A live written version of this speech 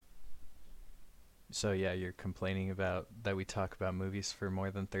So yeah, you're complaining about that we talk about movies for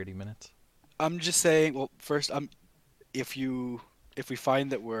more than 30 minutes? I'm just saying. Well, first, if you if we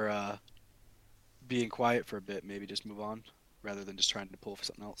find that we're being quiet for a bit, maybe just move on rather than just trying to pull for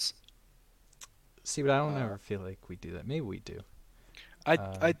something else. See, but I don't Uh, ever feel like we do that. Maybe we do.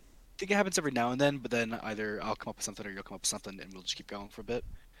 I think it happens every now and then, but then either I'll come up with something or you'll come up with something, and we'll just keep going for a bit.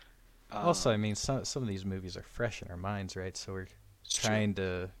 Also, I Um, mean, some of these movies are fresh in our minds, right? So we're it's true. trying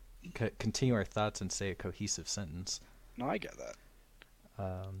to continue our thoughts and say a cohesive sentence, No, I get that.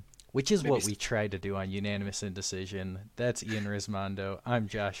 which is Maybe. what we try to do on Unanimous Indecision. That's Ian Rismondo. I'm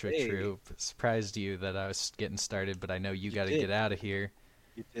Joshua Hey, Troop. Surprised you that I was getting started, but I know you you got to did. get out of here.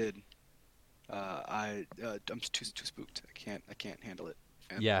 You did. I'm too spooked. I can't handle it,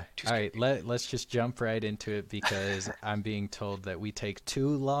 man. Yeah. Too All right. scary. Let's just jump right into it because I'm being told that we take too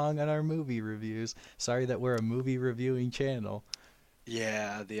long on our movie reviews. Sorry that we're a movie reviewing channel.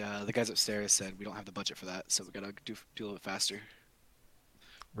 Yeah, the guys upstairs said we don't have the budget for that, so we gotta do a little bit faster.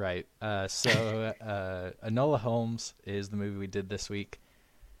 Right. Enola Holmes is the movie we did this week,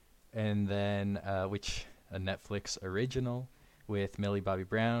 and then which a Netflix original with Millie Bobby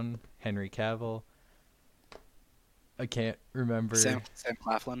Brown, Henry Cavill. I can't remember. Sam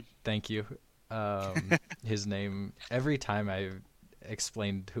Claflin. Thank you. His name. Every time I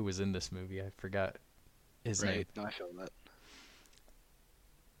explained who was in this movie, I forgot his name. Right. No, I feel that.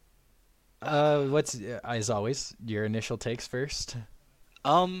 What's as always your initial takes first?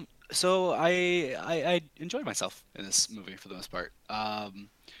 So I enjoyed myself in this movie for the most part.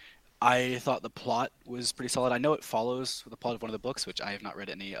 I thought the plot was pretty solid. I know it follows the plot of one of the books, which I have not read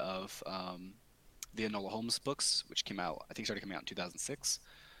any of the Enola Holmes books, which came out, I think started coming out in 2006.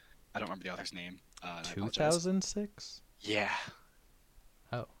 I don't remember the author's name, and I apologize. 2006. Yeah,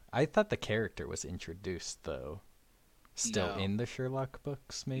 Oh, I thought the character was introduced though. Still no, in the Sherlock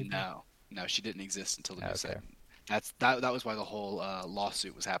books, maybe. no, she didn't exist until the new set. Okay. That was why the whole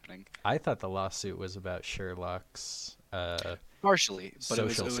lawsuit was happening. I thought the lawsuit was about Sherlock's Partially, but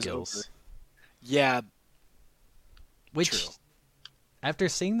social it was over. skills, Yeah, true. which after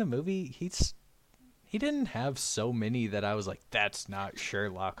seeing the movie, he didn't have so many that I was like, that's not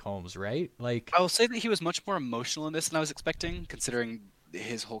Sherlock Holmes, right? Like, I will say that he was much more emotional in this than I was expecting, considering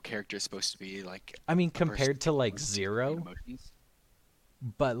his whole character is supposed to be like I mean, a person compared to like with Zero, emotions.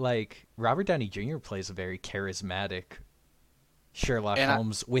 but like Robert Downey Jr. plays a very charismatic Sherlock And I,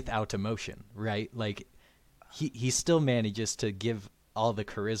 Holmes without emotion, right? Like he still manages to give all the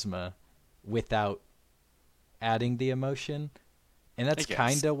charisma without adding the emotion. And I that's guess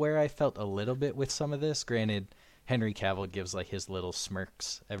kind of where I felt a little bit with some of this. Granted, Henry Cavill gives like his little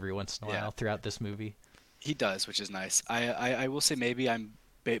smirks every once in a yeah, while throughout this movie. he does, which is nice. I will say maybe I'm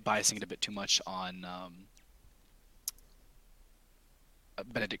biasing it a bit too much on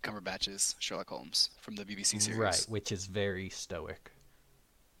Benedict Cumberbatch's Sherlock Holmes from the BBC Right, series. which is very stoic,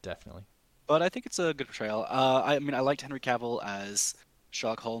 definitely. But I think it's a good portrayal. I mean, I liked Henry Cavill as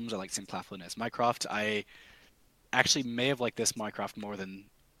Sherlock Holmes. I liked Sam Claflin as Mycroft. I actually may have liked this Mycroft more than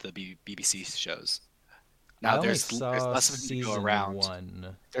the BBC shows. I Now only there's saw less of him to go season around.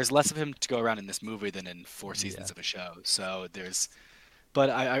 one. There's less of him to go around in this movie than in four Yeah. seasons of a show. So but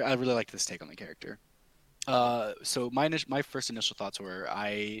I really like this take on the character. So my first initial thoughts were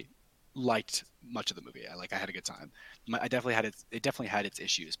I liked much of the movie. I had a good time. I definitely had it definitely had its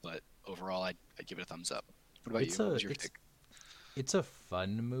issues, but overall I'd give it a thumbs up. What about It's you? What a was your it's take? it's a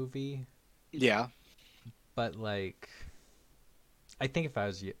fun movie, Yeah, but like I think if I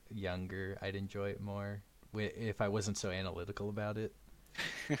was younger, I'd enjoy it more if I wasn't so analytical about it.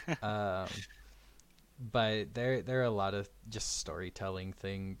 Um, but there are a lot of just storytelling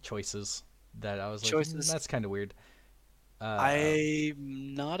thing choices that I was like, choices. that's kind of weird. Uh,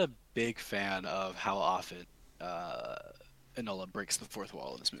 I'm not a big fan of how often uh, Enola breaks the fourth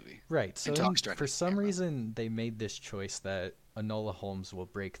wall in this movie right. and So talks for directly to the some camera, reason, they made this choice that Enola Holmes will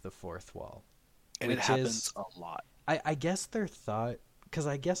break the fourth wall, and it which happens is, a lot. I guess their thought, because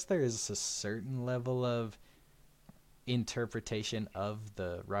I guess there is a certain level of interpretation of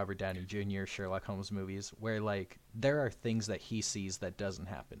the Robert Downey Jr. Sherlock Holmes movies where like there are things that he sees that doesn't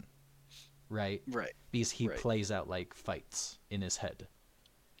happen, right? Right, Because he right. plays out like fights in his head.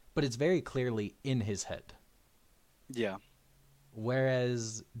 But it's very clearly in his head. Yeah.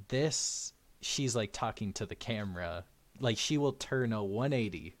 Whereas this she's like talking to the camera, like she will turn a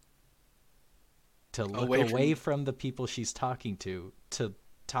 180 to look Away away from from the people she's talking to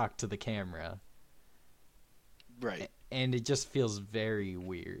talk to the camera. right. And it just feels very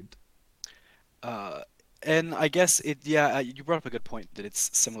weird. Uh, and I guess yeah, you brought up a good point that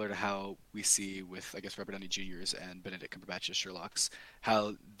it's similar to how we see with, I guess, Robert Downey Jr.'s and Benedict Cumberbatch's Sherlock's,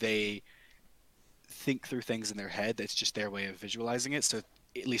 how they think through things in their head. It's just their way of visualizing it. So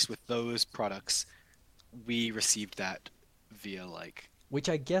at least with those products, we received that via like Which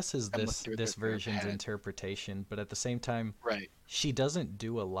I guess is I'm looking this through this their version's head. interpretation, but at the same time, Right. she doesn't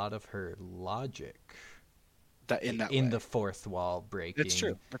do a lot of her logic That in that in way. the fourth wall That's breaking.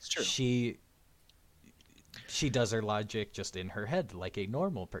 true. That's true. She she does her logic just in her head like a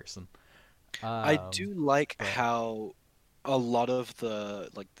normal person. I do like But how a lot of the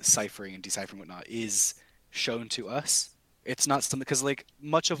like the ciphering and deciphering whatnot is shown to us. It's not something because like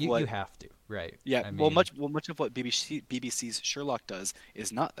much of you what have to, right? yeah I mean, well much of what BBC's Sherlock does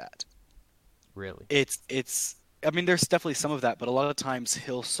is not that. really. It's I mean there's definitely some of that, but a lot of times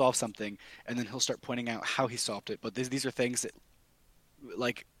he'll solve something and then he'll start pointing out how he solved it. But these are things that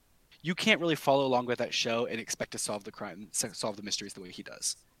like you can't really follow along with that show and expect to solve the crime, solve the mysteries the way he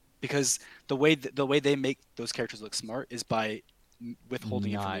does, because the way they make those characters look smart is by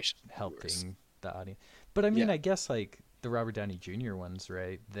withholding Not information from viewers. helping the audience. But I mean, Yeah. I guess like the Robert Downey Jr. ones,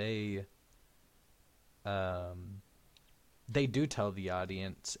 right? Um they do tell the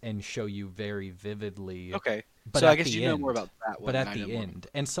audience and show you very vividly, Okay. but So I at guess you the know more end. about that But one than at I know the more. end,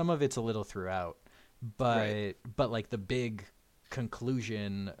 and some of it's a little throughout. Right. But like the big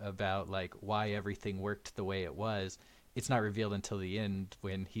conclusion about like why everything worked the way it was, it's not revealed until the end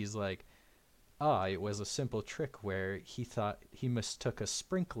when he's like, "Ah, it was a simple trick where he thought he mistook a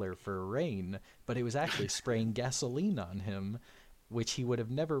sprinkler for rain, but it was actually spraying gasoline on him, which he would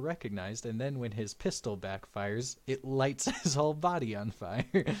have never recognized. And then when his pistol backfires, it lights his whole body on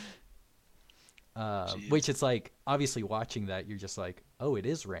fire." Which Jeez. it's like, obviously watching that, you're just like, oh, it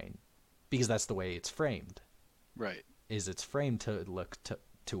is rain, because that's the way it's framed. Right. Is it's framed to look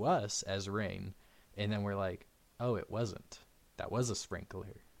to us as rain, and then we're like, oh, it wasn't. That was a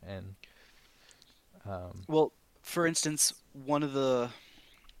sprinkler, and Well, for instance, one of the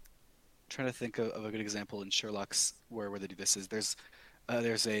trying to think of a good example in Sherlock's where they do this is there's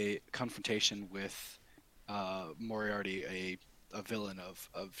a confrontation with Moriarty, a villain of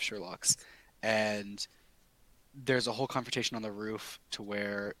Sherlock's, and there's a whole confrontation on the roof to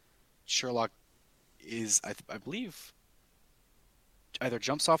where Sherlock is I believe either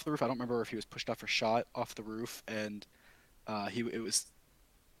jumps off the roof. I don't remember if he was pushed off or shot off the roof, and he it was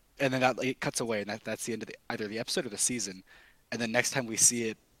and then that it cuts away, and that's the end of either the episode or the season. And then next time we see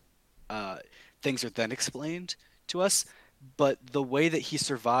it, uh, things are then explained to us. But the way that he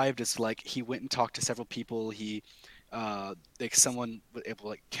survived is like he went and talked to several people. He like someone was able to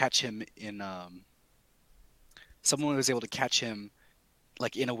like catch him in someone was able to catch him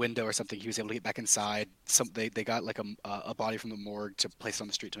like in a window or something. He was able to get back inside. They got like a body from the morgue to place it on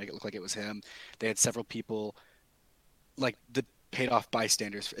the street to make it look like it was him. They had several people like the paid off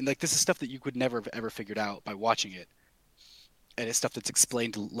bystanders, and like this is stuff that you could never have ever figured out by watching it, and it's stuff that's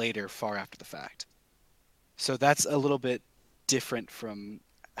explained later, far after the fact. So that's a little bit different from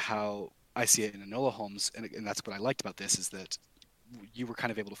how I see it in Enola Holmes, and that's what I liked about this is that you were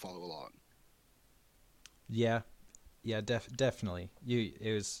kind of able to follow along. yeah, yeah, definitely.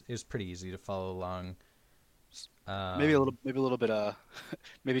 It was pretty easy to follow along. Um, Maybe a little bit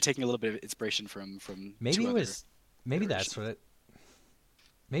maybe taking a little bit of inspiration from maybe two it other was, maybe that's original. what it.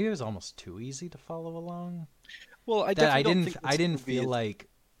 Maybe it was almost too easy to follow along. Well, I That definitely don't think I this didn't movie feel is. like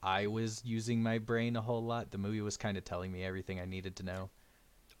I was using my brain a whole lot. The movie was kind of telling me everything I needed to know.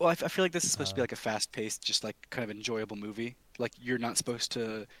 Well, I feel like this is supposed to be Um, like a fast-paced, just like kind of enjoyable movie. Like you're not supposed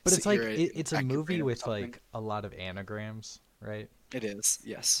to but sit it's here like and it's a rack your movie brain over with something. like a lot of anagrams, right? It is,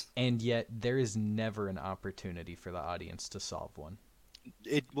 yes. And yet there is never an opportunity for the audience to solve one,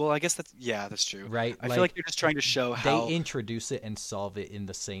 It well, I guess that's yeah, that's true. right? I feel like Like you're just trying to show they how introduce it and solve it in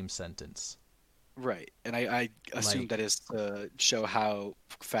the same sentence. right, and I assume that Like, is to show how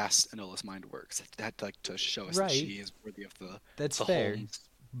fast Enola's mind works. It had to, like to show us that right, she is worthy of that's the fair, Holmes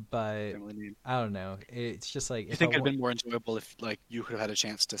but family name. I don't know. It's just like You if I think it'd want. been more enjoyable if like you could have had a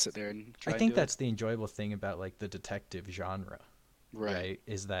chance to sit there and I try and think do it? that's the enjoyable thing about like the detective genre, Right. right?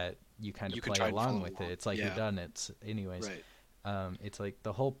 Is that you kind of You can play try and along follow with it. along. It's like you're Yeah. done. It's anyways. Right. It's like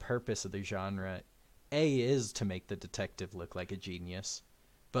the whole purpose of the genre, A, is to make the detective look like a genius,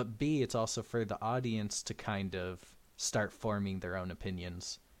 but B, it's also for the audience to kind of start forming their own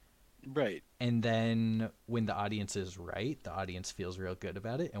opinions. Right. And then when the audience is right, the audience feels real good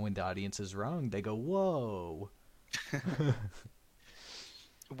about it. And when the audience is wrong, they go, whoa.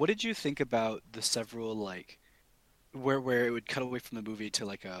 What did you think about the several like where it would cut away from the movie to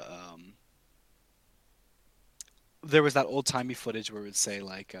like a there was that old timey footage where it would say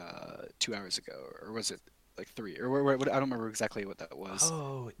like 2 hours ago, or was it like three, or I don't remember exactly what that was.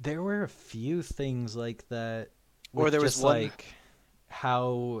 Oh, there were a few things like that Or with there was just one. like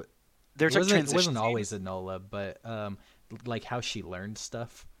how. There's like It transition wasn't always scenes. Enola, but like how she learned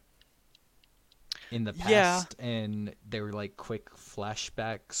stuff in the Yeah, past, and they were like quick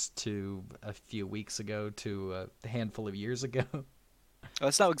flashbacks to a few weeks ago to a handful of years ago.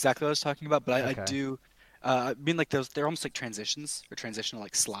 that's not exactly what I was talking about, but I Okay. do. I mean, like those, they're almost like transitions or transitional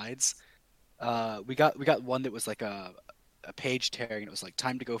like slides. We got one that was like a page tearing. It was like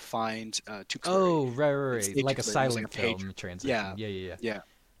time to go find Tewksbury Oh, right, right, and right. save Like a Tewksbury. And it was like silent a page. film transition. Yeah, Yeah, yeah, yeah.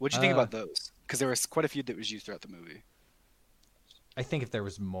 What'd yeah. you think about those? Because there was quite a few that was used throughout the movie. I think if there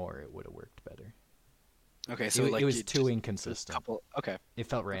was more, it would have worked better. Okay, so It like was you too just it was a inconsistent. couple. Okay, It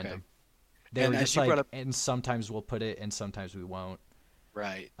felt okay. random. They And were as just you brought like, up, and sometimes we'll put it, and sometimes we won't.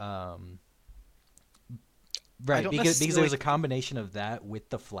 right? Um, I right, don't because there necessarily. was a combination of that with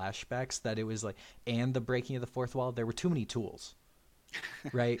the flashbacks that it was like, and the breaking of the fourth wall. There were too many tools.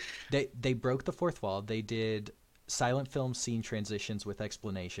 Right? They broke the fourth wall. They did silent film scene transitions with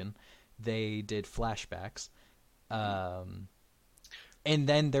explanation. They did flashbacks. Mhm. Um, and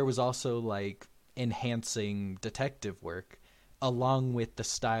then there was also like enhancing detective work along with the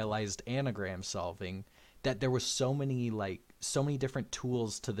stylized anagram solving, that there was so many different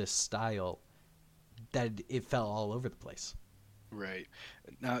tools to this style that it fell all over the place. Right.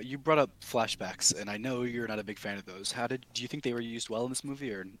 Now, you brought up flashbacks, and I know you're not a big fan of those. Do you think they were used well in this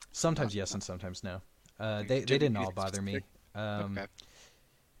movie, or not? Sometimes yes Not and sometimes no. do you They have didn't all anything bother specific? me. Um, Okay.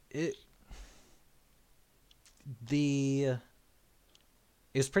 it the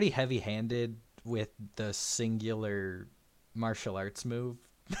it was pretty heavy handed with the singular martial arts move.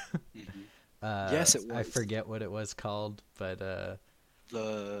 Hmm. Yes, it I was forget what it was called, but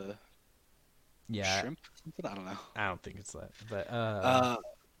the yeah, shrimp. Something I don't know. I don't think it's that. Uh,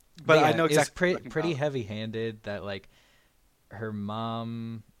 But but I yeah, know it's exactly what you're talking pretty about. heavy handed that like her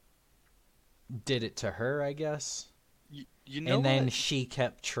mom did it to her, I guess. You know And then what? she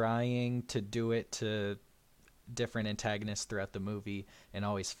kept trying to do it to different antagonists throughout the movie and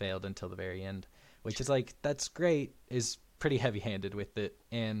always failed until the very end, which is like that's great, is pretty heavy-handed with it.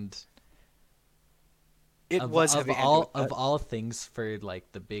 And It was heavy-handed with of that. all things for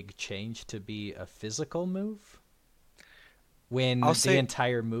like the big change to be a physical move I'll when the say,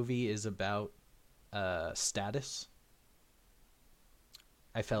 entire movie is about status.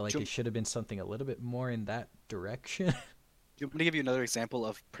 I felt like do it you, should have been something a little bit more in that direction. do you want me to give you another example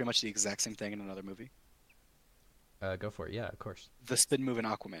of pretty much the exact same thing in another movie? Go for it. Yeah, of course. The spin move in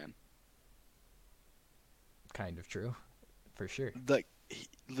Aquaman. Kind of true, for sure. Like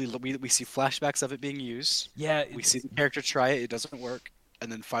we see flashbacks of it being used. Yeah. We see the character try it, it doesn't work,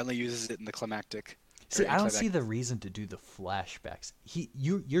 and then finally uses it in the climactic or See, in I don't see climactic. the reason to do the flashbacks.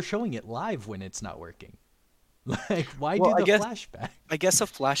 You're showing it live when it's not working. Like, why Well, do the flashback? I guess a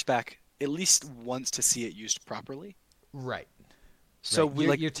flashback at least wants to see it used properly. Right, So right. we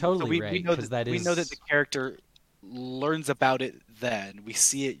like You're so totally we right know because that that the is character learns about it then. We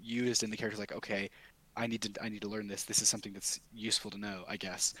see it used and the character's like, okay, I need to learn this. This is something that's useful to know, I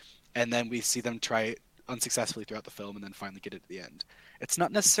guess. And then we see them try it unsuccessfully throughout the film and then finally get it at the end. It's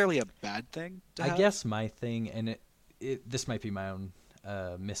not necessarily a bad thing to I have. guess my thing, and this might be my own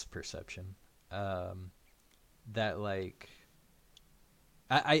misperception. Um, that like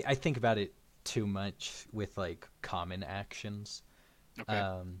I think about it too much with like common actions. Okay.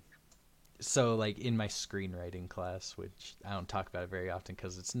 Um, so like in my screenwriting class, which I don't talk about it very often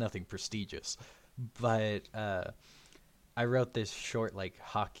because it's nothing prestigious, but I wrote this short like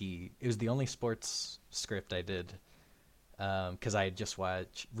hockey. It was the only sports script I did because I had just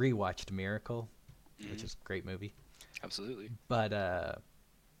rewatched Miracle, which Hmm. is a great movie. Absolutely. But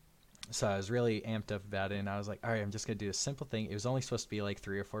so I was really amped up about it, and I was like, all right, I'm just gonna do a simple thing. It was only supposed to be like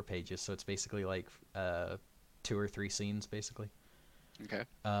 3 or 4 pages, so it's basically like 2 or 3 scenes, basically. Okay.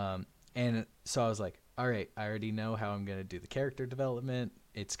 And so I was like, all right, I already know how I'm gonna do the character development.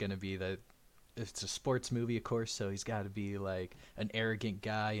 It's a sports movie, of course, so he's got to be like an arrogant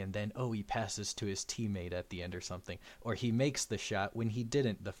guy, and then he passes to his teammate at the end or something, or he makes the shot when he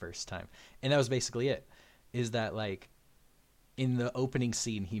didn't the first time, and that was basically it. Is that like in the opening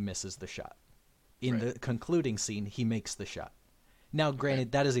scene he misses the shot, in Right. the concluding scene he makes the shot. Now, Okay.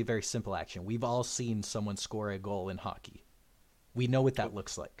 granted, that is a very simple action. We've all seen someone score a goal in hockey. We know what Oh, that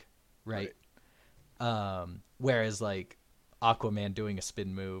looks like, right? right. Whereas like Aquaman doing a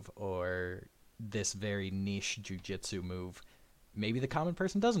spin move or this very niche jujitsu move, maybe the common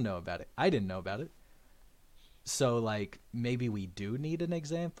person doesn't know about it. I didn't know about it. So like maybe we do need an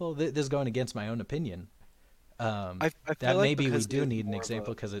example. This is going against my own opinion. I feel That like maybe we because it do is need an more of a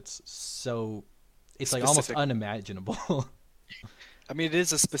example because it's almost specific. unimaginable. I mean, it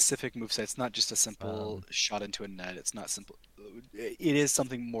is a specific moveset. It's not just a simple Um, shot into a net. It's not simple. It is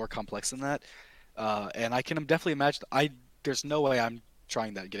something more complex than that. And I can definitely imagine. There's no way I'm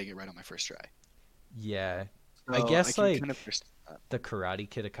trying that, getting it right on my first try. yeah, I So I guess can kind like of understand that. the Karate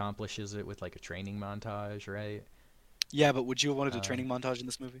Kid accomplishes it with like a training montage, right? Yeah, but would you have wanted a Um, training montage in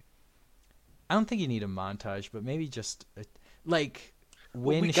this movie? I don't think you need a montage, but maybe like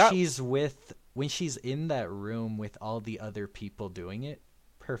Well, we when got. she's in that room with all the other people doing it,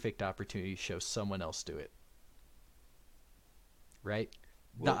 perfect opportunity to show someone else do it, right?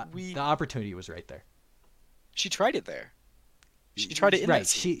 Well, The opportunity was right there. she tried it there. She tried it in that Right,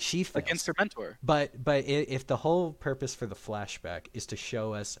 scene she against fails. her mentor. But if the whole purpose for the flashback is to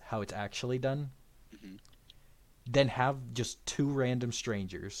show us how it's actually done, Hmm. then have just two random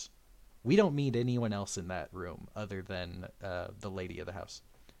strangers. We don't meet anyone else in that room other than the lady of the house,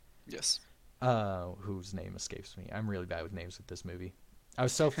 Yes. whose name escapes me. I'm really bad with names with this movie. I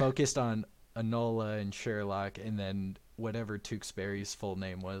was so focused on Enola and Sherlock, and then whatever Tewksbury's full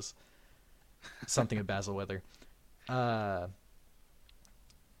name was, something of Basil Weather. Uh,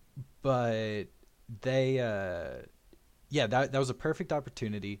 but they, yeah, that was a perfect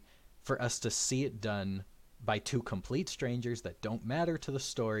opportunity for us to see it done by two complete strangers that don't matter to the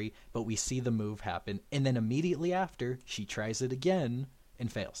story, but we see the move happen, and then immediately after, she tries it again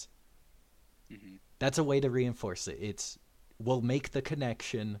and fails. Hmm. That's a way to reinforce it. It's we'll make the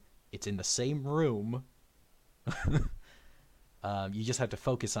connection. It's in the same room. You just have to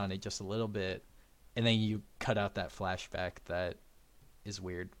focus on it just a little bit, and then you cut out that flashback that is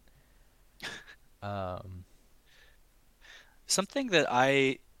weird. Um, Something that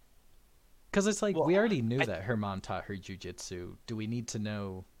I because it's like well, we already knew I that her mom taught her jujitsu. Do we need to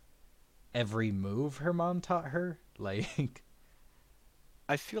know every move her mom taught her? Like,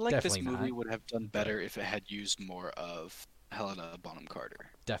 I feel like this definitely movie not. would have done But better if it had used more of Helena Bonham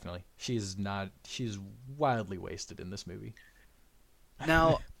Carter. definitely, she's not. She's wildly wasted in this movie.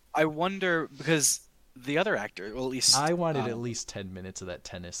 Now, I wonder because the other actor, well, at least I wanted at least 10 minutes of that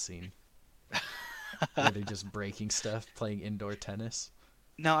tennis scene where they're just breaking stuff, playing indoor tennis.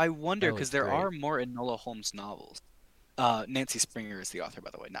 now I wonder That because looked there are great. more Enola Holmes novels. Nancy Springer is the author,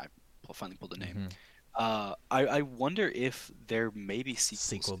 by the way. Now I finally pulled the name. Hmm. I wonder if there may be sequels,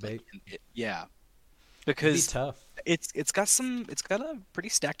 Sequel like bait. in it. Yeah, It'd be because tough. it's got a pretty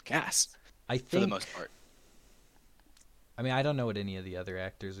stacked cast I for the most think. part. I mean, I don't know what any of the other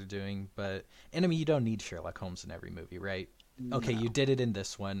actors are doing, but and I mean, you don't need Sherlock Holmes in every movie, right? Okay, you No. did it in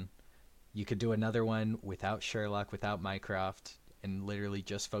this one. You could do another one without Sherlock, without Mycroft, and literally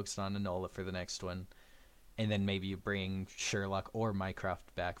just focus on Enola for the next one. And then maybe you bring Sherlock or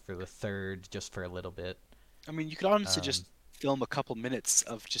Mycroft back for the third, just for a little bit. I mean, you could honestly Um, just film a couple minutes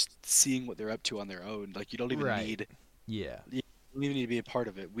of just seeing what they're up to on their own. Like right. Yeah. you don't even need to be a part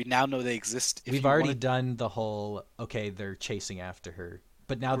of it. We now know they exist. If We've you already wanted, done the whole, okay, they're chasing after her,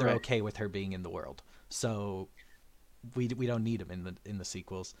 but now they're right? okay with her being in the world. So we don't need them in the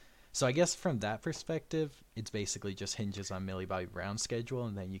sequels. So I guess from that perspective, it's basically just hinges on Millie Bobby Brown's schedule,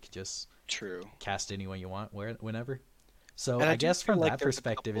 and then you could just True. cast anyone you want whenever. So And I I do guess feel from like that there's a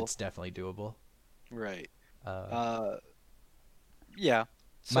perspective, couple. it's definitely doable. Right. Uh, Uh, yeah.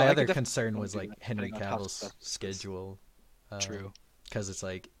 So my I other could definitely concern want was to do like that, Henry depending on how Cavill's successful this is. schedule, True. because it's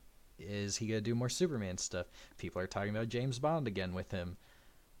like, is he gonna do more Superman stuff? People are talking about James Bond again with him.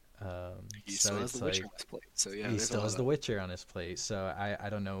 He So still has it's The Witcher like on his plate. So yeah, he there's a still lot has of The that. Witcher on his plate. So I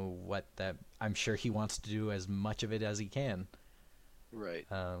don't know what that. I'm sure he wants to do as much of it as he can, Right.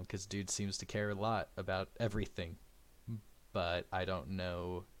 because dude seems to care a lot about everything. But I don't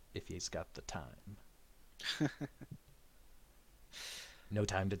know if he's got the time. No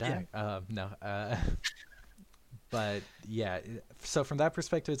time to Yeah. die. No. But yeah, so from that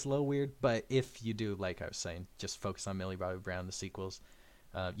perspective, it's a little weird. But if you do, like I was saying, just focus on Millie Bobby Brown, the sequels.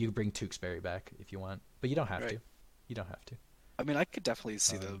 You can bring Tewksbury back if you want, but you don't have Right. to. You don't have to. I mean, I could definitely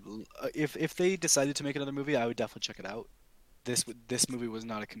see Um, if they decided to make another movie, I would definitely check it out. This movie was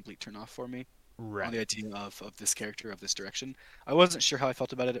not a complete turn off for me on the right. idea of this character of this direction. I wasn't sure how I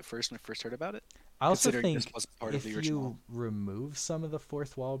felt about it at first when I first heard about it, I also considering this think wasn't part of the if original. you remove some of the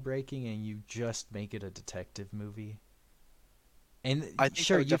fourth wall breaking and you just make it a detective movie, and I think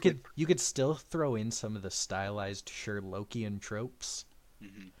that sure would definitely. you could still throw in some of the stylized Sherlockian tropes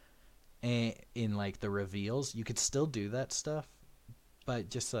Mhm. and in like the reveals, you could still do that stuff, but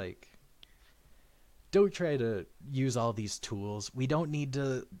just like don't try to use all these tools. We don't need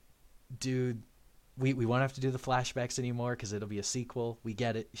to do. We won't have to do the flashbacks anymore because it'll be a sequel. We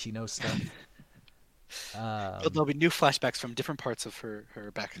get it. She knows stuff. But Um, there'll be new flashbacks from different parts of her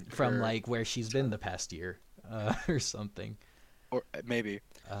back from her. like where she's been the past year, or something. or maybe.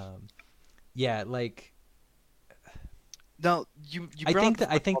 Um, yeah, like Now you brought up the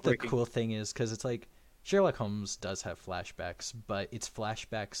I fourth wall think the breaking. cool thing is because it's like Sherlock Holmes does have flashbacks, but it's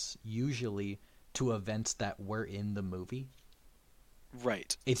flashbacks usually to events that were in the movie.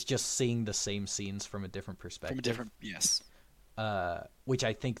 Right. It's just seeing the same scenes from a different From a perspective, different, yes. which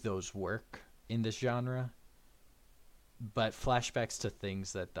I think those work in this genre. But flashbacks to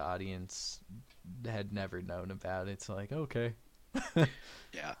things that the audience had never known about, it's like, okay.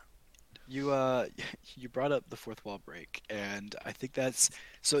 Yeah. You you brought up the fourth wall break, and I think that's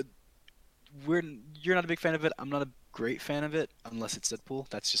so we're you're not a big fan of it. I'm not a great fan of it unless it's Deadpool.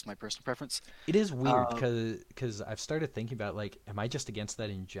 That's just my personal preference. It is weird Um, because I've started thinking about like, am I just against that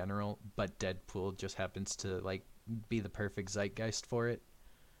in general? But Deadpool just happens to like be the perfect zeitgeist for it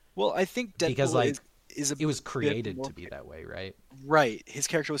well, I think because Deadpool like is a it was bit created more to be that way, right? right. His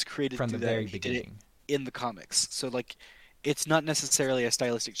character was created From to the do that, very and he did it beginning. in the comics. So like, it's not necessarily a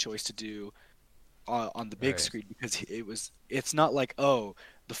stylistic choice to do on the big Right. screen because it's not like, oh,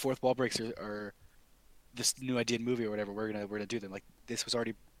 the fourth wall breaks are this new idea in movie or whatever. We're gonna do them. Like this was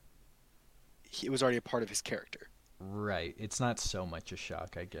already it was already a part of his character. Right. It's not so much a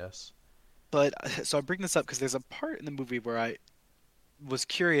shock, I guess. But so I bring this up because there's a part in the movie where I was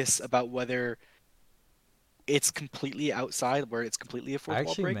curious about whether it's completely outside, where it's completely a I fourth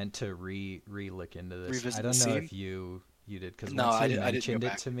wall actually break. meant to re look into this. I Revisit the don't know scene. if you did because No, once you I didn't go mentioned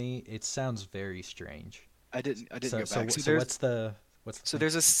it back. to me, it sounds very strange. I didn't go back. So what's the So thing?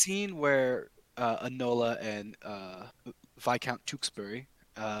 there's a scene where Enola and Viscount Tewksbury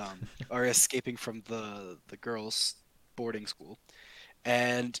are escaping from the girls' boarding school,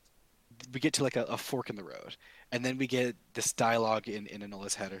 and we get to like a fork in the road, and then we get this dialogue in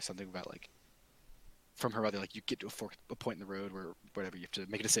Enola's head or something about like from her mother, like you get to a point in the road where whatever you have to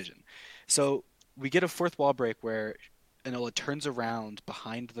make a decision. So we get a fourth wall break where Enola turns around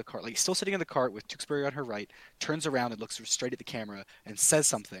behind the cart, like still sitting in the cart with Tewksbury on her right, turns around and looks straight at the camera and says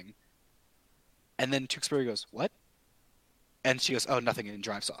something, and then Tewksbury goes, "What?" And she goes, "Oh, nothing," and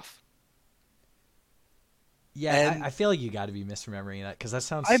drives off. Yeah, And I feel like you got to be misremembering that because that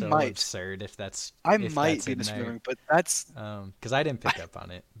sounds I so might, absurd I if might that's be in there. misremembering, but that's Because I didn't pick up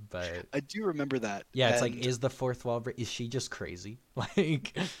on it, but I do remember that, yeah, it's like, and is the fourth wall is she just crazy?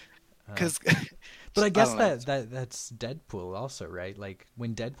 Like, uh, because but I I guess don't know, that's Deadpool also, right? Like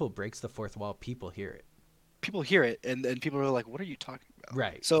when Deadpool breaks the fourth wall, people hear it, people hear it, and people are like, "What are you talking about?"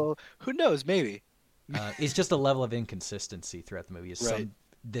 right? So who knows? Maybe. It's just a level of inconsistency throughout the movie. Is Right. some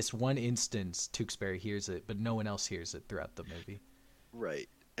this one instance Tewksbury hears it, but no one else hears it throughout the movie. Right.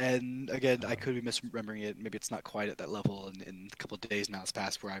 And again, I Um, could be misremembering it. Maybe it's not quite at that level, and in a couple of days now it's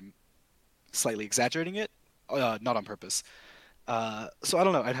passed where I'm slightly exaggerating it, not on purpose. So I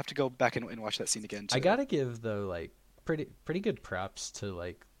don't know. I'd have to go back and watch that scene again I to. gotta give though like pretty good props to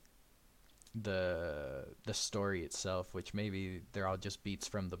like the story itself, which maybe they're all just beats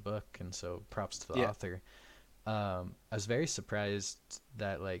from the book, and so props to the Yeah. author. I was very surprised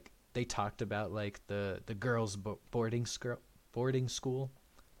that like they talked about like the girls' boarding school.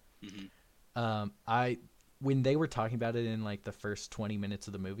 Hmm. I when they were talking about it in like the first 20 minutes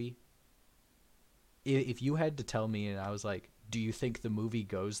of the movie, if you had to tell me and I was like, "Do you think the movie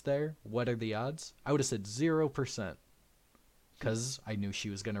goes there? What are the odds?" I would have said 0% because I knew she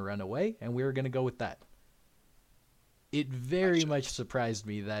was gonna run away, and we were gonna go with that. It very Gotcha. much surprised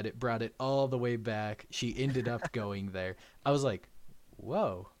me that it brought it all the way back. She ended up going there. I was like,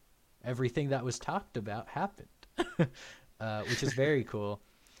 whoa, everything that was talked about happened, which is very cool.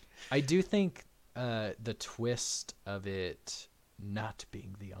 I do think the twist of it not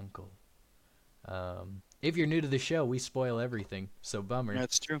being the uncle. If you're new to the show, we spoil everything, so bummer.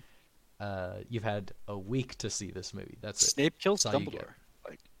 That's true. You've had a week to see this movie. That's it. Snape kills That's all you get. Dumbledore.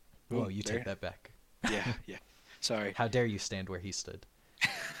 Like, Whoa, boom, you take there. that back. Yeah, yeah. Sorry. How dare you stand where he stood?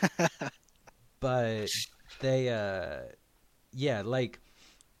 But they yeah, like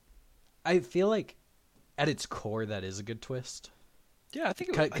I feel like at its core that is a good twist Yeah, I think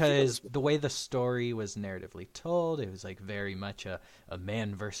it because was. the way the story was narratively told, it was like very much a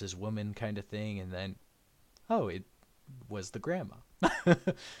man versus woman kind of thing, and then oh, it was the grandma.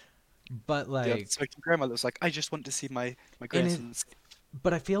 But The like unsuspecting grandmother was like, I just want to see my and it grandson's.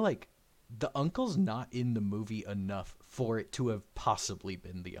 but I feel like the uncle's not in the movie enough for it to have possibly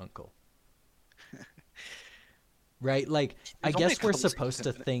been the uncle. Right? Like I There's only a guess we're couple of scenes supposed with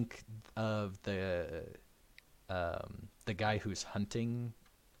to him in it. think of the guy who's hunting.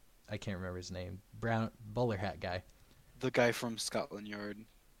 I can't remember his name. Brown bowler hat guy. The guy from Scotland Yard.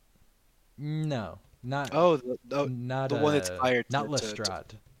 No, not Oh, not the one that's hired not to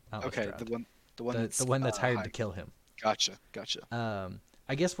Lestrade. Not okay, Lestrade. the one The that's one that's hired to hired. kill him. Gotcha.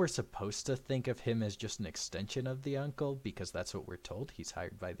 I guess we're supposed to think of him as just an extension of the uncle because that's what we're told. He's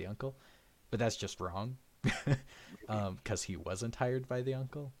hired by the uncle, but that's just wrong because he wasn't hired by the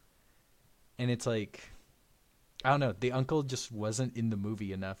uncle. And it's like, I don't know, the uncle just wasn't in the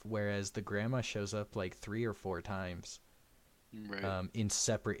movie enough, whereas the grandma shows up like 3 or 4 times Right. in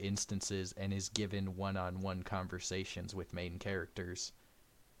separate instances and is given one-on-one conversations with main characters.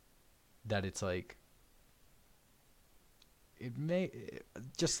 That it's like, it may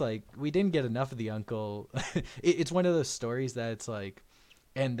just like we didn't get enough of the uncle. It's one of those stories that it's like,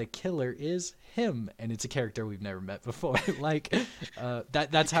 and the killer is him, and it's a character we've never met before. Like,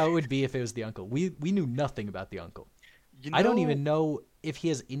 that's how it would be if it was the uncle. We knew nothing about the uncle. You I don't know, even know if he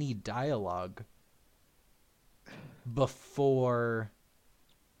has any dialogue before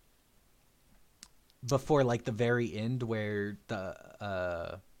like the very end where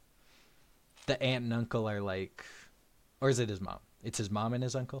the aunt and uncle are like, or is it his mom? It's his mom and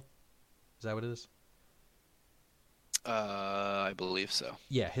his uncle. Is that what it is? I believe so.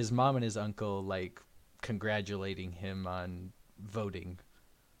 Yeah, his mom and his uncle like congratulating him on voting.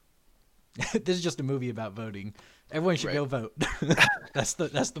 This is just a movie about voting. Everyone should Right. go vote. That's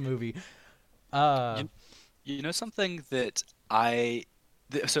the movie. Uh, You, you know something that I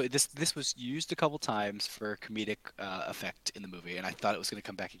so this was used a couple times for comedic effect in the movie, and I thought it was going to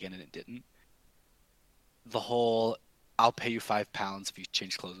come back again, and it didn't. The whole "I'll pay you £5 if you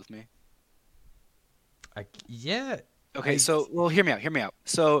change clothes with me." yeah, Okay, I so well, hear me out. Hear me out.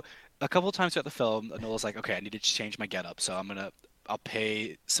 So a couple times throughout the film, Noel's like, "Okay, I need to change my getup, so I'll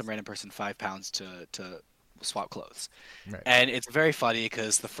pay some random person £5 to swap clothes." right, And it's very funny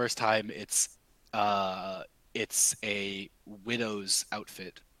because the first time uh it's a widow's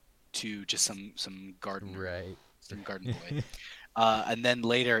outfit to just some gardener, right. some garden boy. And then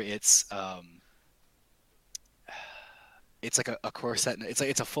later it's like a corset,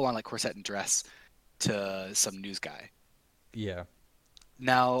 it's a full on like corset and dress to some news guy. Yeah,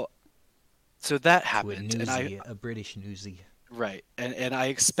 Now, so that to a happened, and I newsie, a British newsie, right, and I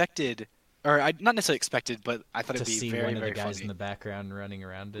expected, or I not necessarily expected, but I thought to it'd be see very one of the very guys in funny. the background running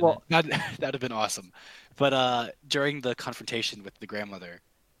around in it. Well, that'd have been awesome. But during the confrontation with the grandmother,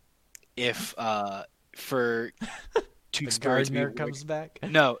 if for The Tewksbury to be gardener comes back.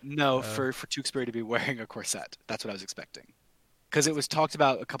 no, Uh, for Tewksbury to be wearing a corset, that's what I was expecting. Because it was talked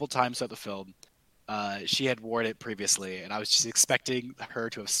about a couple times throughout the film. She had worn it previously, and I was just expecting her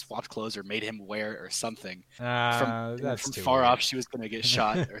to have swapped clothes or made him wear it or something. From that's from too far weird. off, she was gonna get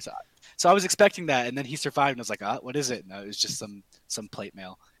shot or so. So I was expecting that, and then he survived, and I was like, "What is it?" No, it was just some plate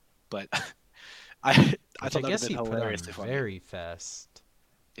mail. But I Which thought I that would have guess been he put on hilariously funny. very fast.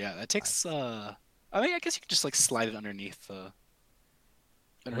 Yeah, that takes. I mean, I guess you could just like slide it underneath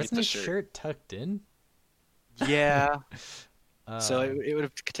Wasn't the his shirt. shirt tucked in? Yeah. So Um, it would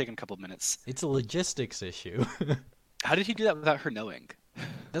have taken a couple minutes. it's a logistics issue. How did he do that without her knowing?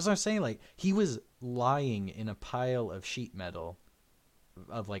 That's what I'm saying. Like he was lying in a pile of sheet metal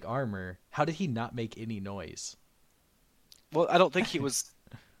of like armor. How did he not make any noise? Well, I don't think he was.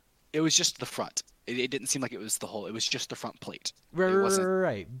 It was just the front. It didn't seem like it was the whole. It was just the front plate. It wasn't.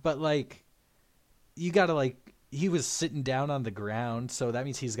 Right, but like you gotta like he was sitting down on the ground, so that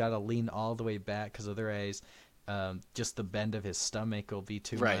means he's got to lean all the way back because otherwise, just the bend of his stomach will be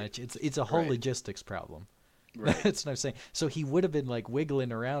too Right. much. It's a whole Right. logistics problem. Right. That's what I'm saying. So he would have been like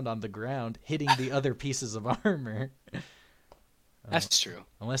wiggling around on the ground, hitting the other pieces of armor. That's true.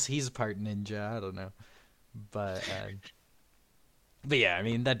 Unless he's part ninja, I don't know. But yeah, I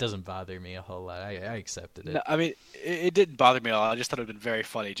mean that doesn't bother me a whole lot. I accepted No, it. I mean, it didn't bother me at all. I just thought it would have been very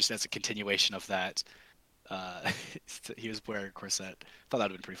funny, just as a continuation of that. Uh, he was wearing a corset. Thought that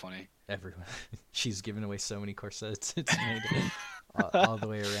would have been pretty funny. Everyone, she's given away so many corsets. It's made it all the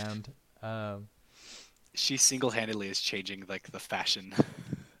way around. She single-handedly is changing like the fashion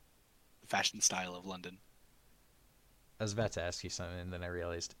style of London. I was about to ask you something, and then I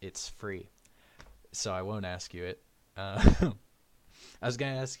realized it's free, so I won't ask you it. I was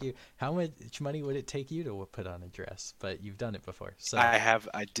gonna ask you how much money would it take you to put on a dress, but you've done it before, so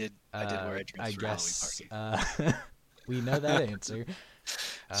I did wear a dress I for a guess Halloween party. we know that answer.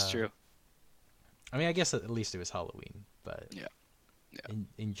 It's Uh, true. I mean, I guess at least it was Halloween, but Yeah. Yeah.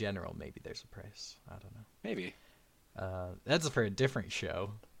 in general, maybe there's a price. I don't know. Maybe. That's for a different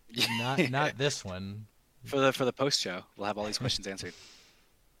show, not this one. For the post show, we'll have all these questions answered.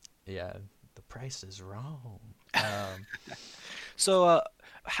 Yeah, the price is wrong. So,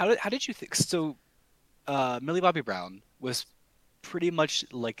 how did you think? So, Millie Bobby Brown was pretty much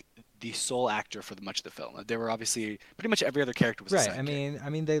like the sole actor for much of the film. There were obviously pretty much every other character was a Right. sidekick. I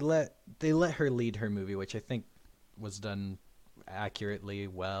mean, they let her lead her movie, which I think was done accurately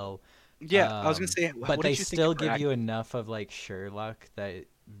well. Yeah, I was gonna say, But what they did you think of still her give you acting? enough of like Sherlock that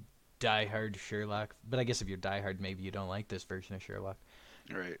diehard Sherlock. But I guess if you're diehard, maybe you don't like this version of Sherlock.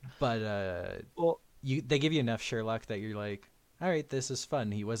 Right. But Well, they give you enough Sherlock that you're like, all right, this is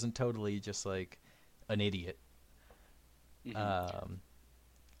fun. He wasn't totally just like an idiot. mhm. Um,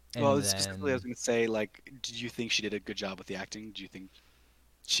 Well, and specifically, I was then gonna say, like, did you think she did a good job with the acting? Do you think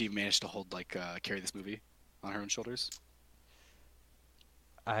she managed to hold like carry this movie on her own shoulders?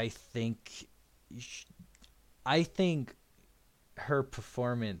 I think, sh- I think her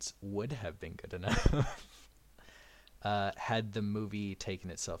performance would have been good enough had the movie taken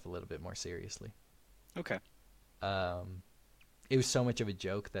itself a little bit more seriously. Okay. Um, it was so much of a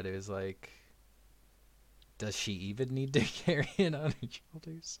joke that it was like, does she even need to carry it on her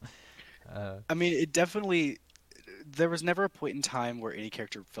shoulders? Uh, I mean, it definitely. There was never a point in time where any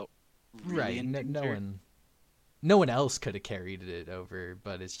character felt really right. in No, danger. no one else could have carried it over,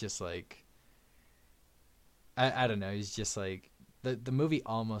 but it's just like, I don't know. It's just like the movie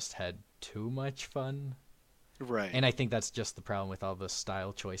almost had too much fun. Right. And I think that's just the problem with all the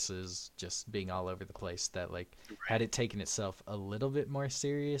style choices just being all over the place. That like, had Right. it taken itself a little bit more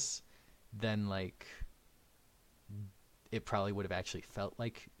serious, then like it probably would have actually felt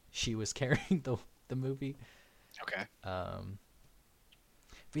like she was carrying the movie. Okay. Um,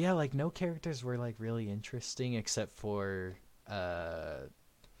 but yeah, like no characters were like really interesting except for uh,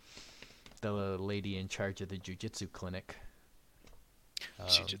 the lady in charge of the jujitsu clinic.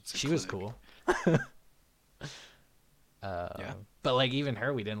 Jiu-Jitsu She was clinic. cool. Yeah. But like even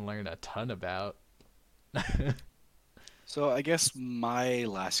her, we didn't learn a ton about. So I guess my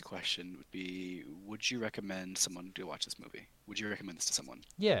last question would be: would you recommend someone to watch this movie? Would you recommend this to someone?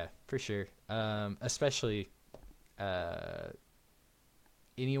 Yeah, for sure. Especially uh,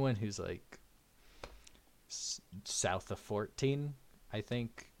 anyone who's like south of 14, I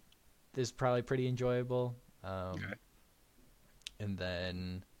think is probably pretty enjoyable. Okay. And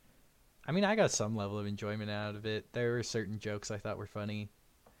then, I mean, I got some level of enjoyment out of it. There were certain jokes I thought were funny.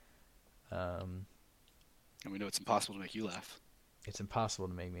 Um, And we know it's impossible to make you laugh. it's impossible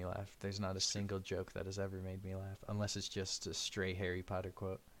to make me laugh. There's not a single joke that has ever made me laugh, unless it's just a stray Harry Potter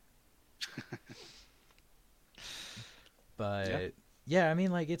quote. Yeah. But yeah, I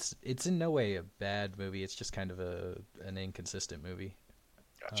mean, like it's in no way a bad movie. It's just kind of an inconsistent movie.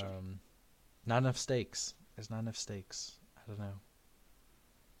 Gotcha. Um, not enough stakes. There's not enough stakes. I don't know.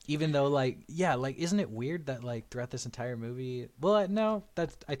 Even though, like, yeah, like, isn't it weird that like throughout this entire movie? Well, no,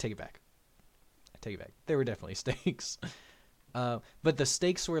 that's I take it back. I take it back. There were definitely stakes, but the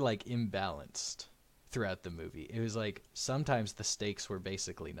stakes were like imbalanced throughout the movie. It was like sometimes the stakes were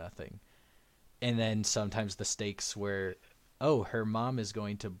basically nothing, and then sometimes the stakes were, oh, her mom is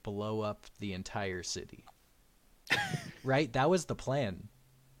going to blow up the entire city. Right? That was the plan.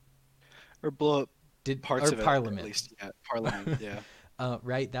 Or blow up Did parts or of it at Parliament? least. Yeah. Parliament. Yeah.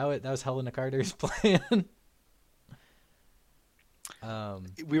 Right. That was Helena Carter's plan.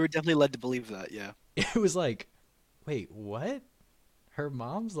 um, We were definitely led to believe that. Yeah. it was like, wait, what? Her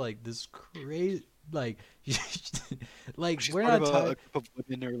mom's like this crazy, like, like She's we're part of not a talking group of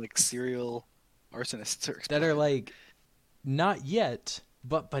women who are like serial arsonists or that are exploded. like not yet,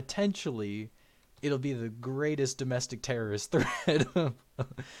 but potentially it'll be the greatest domestic terrorist threat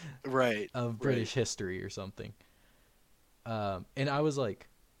Right. of Right. British history or something. And I was like,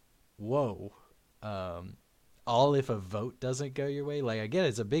 whoa. Um, all if a vote doesn't go your way. Like, I get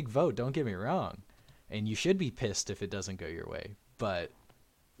it's a big vote, don't get me wrong. And you should be pissed if it doesn't go your way. But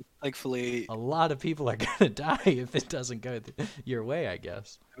Thankfully, a lot of people are going to die if it doesn't go your way, I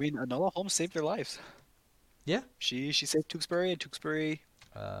guess. I mean, Enola Holmes saved their lives. Yeah. She saved Tewksbury, and Tewksbury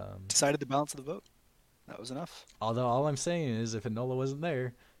Um, decided the balance of the vote. That was enough. although all I'm saying is if Enola wasn't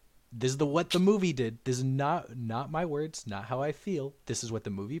there, this is what the movie did. This is not my words, not how I feel. This is what the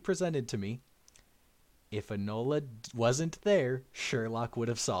movie presented to me. If Enola wasn't there, Sherlock would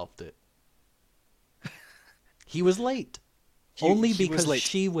have solved it. He was late. Only He was because late.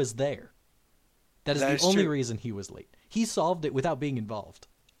 she was there. That is That the is only true. reason he was late. He solved it without being involved.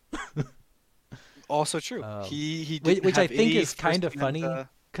 Also true. Um, He didn't which I have think any is kind of first-hand, funny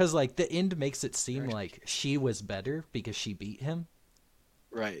because like the end makes it seem interaction. like she was better because she beat him,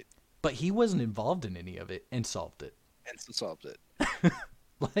 Right, but he wasn't involved in any of it and solved it. and still solved it.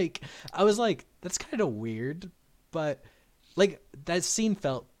 Like I was like, that's kind of weird, but like that scene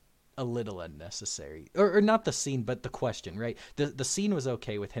felt a little unnecessary, or not the scene, but the question. Right, the scene was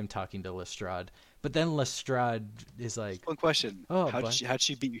okay with him talking to Lestrade, but then Lestrade is like, One question: oh, but how'd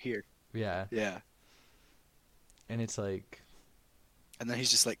she beat you here? yeah, Yeah, and it's like, And then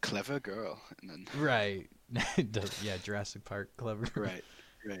he's just like clever girl, and then Right. Yeah, Jurassic Park, clever. right,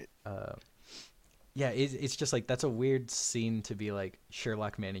 right. Uh, yeah, it's just like that's a weird scene to be like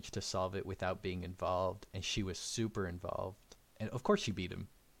Sherlock managed to solve it without being involved, and she was super involved, and of course she beat him.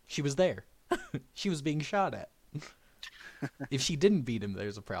 She was there. She was being shot at. If she didn't beat him,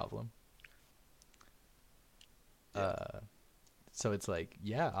 there's a problem. Yeah. So it's like,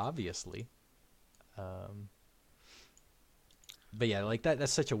 yeah, obviously. Um, but yeah, like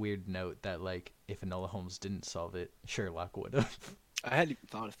that's such a weird note that like if Enola Holmes didn't solve it, Sherlock would have. I hadn't even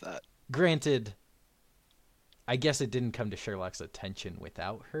thought of that. Granted, I guess it didn't come to Sherlock's attention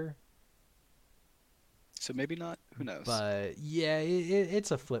without her. So maybe not. Who knows? But yeah,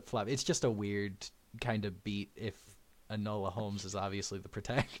 it's a flip flop. It's just a weird kind of beat if Enola Holmes is obviously the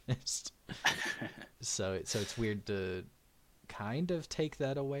protagonist. So it's weird to kind of take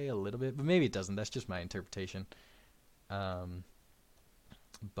that away a little bit, but maybe it doesn't. That's just my interpretation.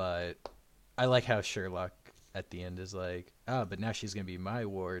 But I like how Sherlock at the end is like, oh, but now she's gonna be my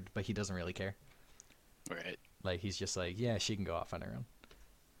ward, but he doesn't really care. Right. Like he's just like, yeah, she can go off on her own.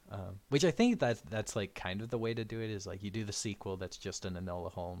 Which I think that's like kind of the way to do it is like you do the sequel that's just an Enola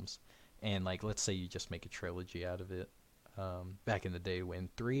Holmes, and like let's say you just make a trilogy out of it. Back in the day when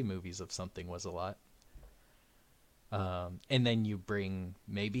 3 movies of something was a lot. And then you bring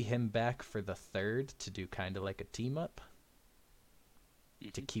maybe him back for the 3rd to do kind of like a team up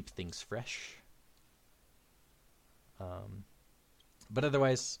to keep things fresh. But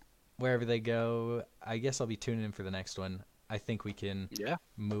otherwise, wherever they go, I guess I'll be tuning in for the next one. I think we can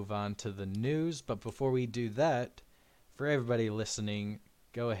move on to the news. But before we do that, for everybody listening,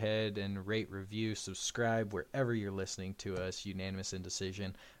 go ahead and rate, review, subscribe wherever you're listening to us. Unanimous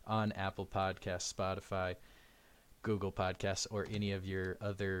Indecision on Apple Podcasts, Spotify, Google Podcasts, or any of your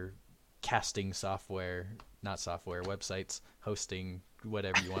other casting software, not software, websites, hosting,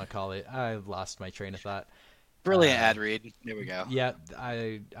 whatever you want to call it. I've lost my train of thought. Brilliant ad read. There we go. Yeah,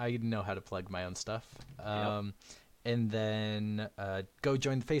 I know how to plug my own stuff. And then go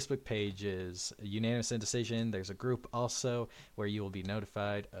join the Facebook pages, Unanimous Indecision. There's a group also where you will be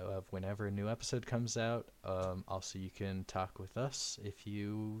notified of whenever a new episode comes out. Also, you can talk with us if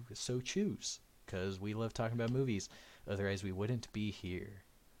you so choose, because we love talking about movies. Otherwise, we wouldn't be here.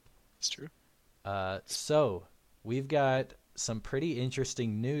 It's true. So, we've got some pretty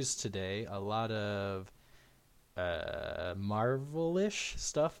interesting news today. A lot of Marvel-ish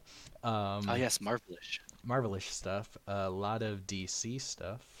stuff. Oh, yes, Marvel-ish stuff. A lot of DC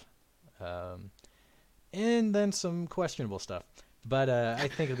stuff. And then some questionable stuff. But I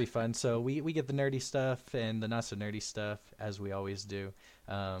think it'll be fun. So we get the nerdy stuff and the not-so-nerdy stuff, as we always do.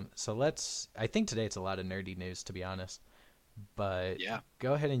 So I think today it's a lot of nerdy news, to be honest. But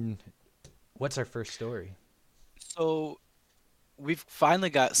go ahead and... What's our first story? So we've finally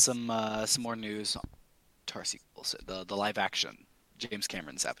got some more news on Avatar sequels, the live-action James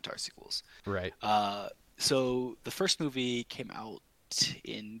Cameron's Avatar sequels. Right. So the first movie came out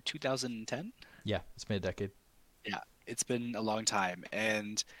in 2010? Yeah, it's been a decade. Yeah, it's been a long time.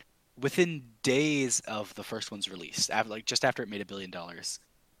 And within days of the first one's release, just after it made $1 billion,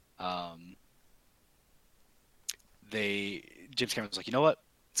 James Cameron was like, you know what?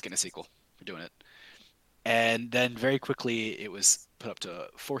 It's getting a sequel. We're doing it. And then very quickly it was put up to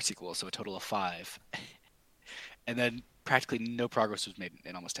 4 sequels, so a total of 5. And then practically no progress was made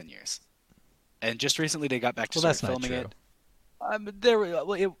in almost 10 years. And just recently they got back to start filming it.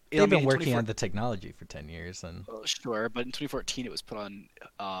 They've been working on the technology for 10 years, and sure, but in 2014 it was put on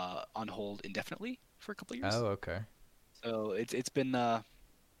hold indefinitely for a couple of years. Oh, okay. So it's been off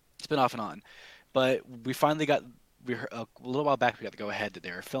and on, but we finally got. A little while back we got to go ahead that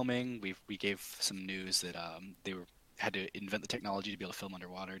they were filming. We gave some news that they had to invent the technology to be able to film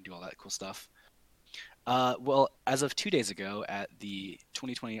underwater and do all that cool stuff. Well, as of 2 days ago at the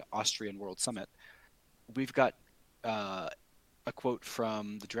 2020 Austrian World Summit, we've got a quote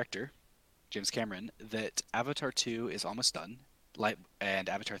from the director, James Cameron, that Avatar 2 is almost done, and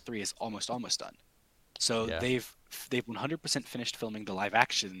Avatar 3 is almost done. So they've 100% finished filming the live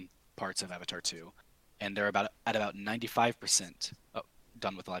action parts of Avatar 2, and they're at about 95%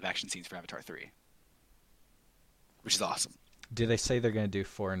 done with the live action scenes for Avatar 3, which is awesome. Do they say they're going to do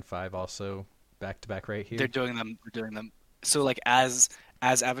 4 and 5 also back to back right here? They're doing them. So like as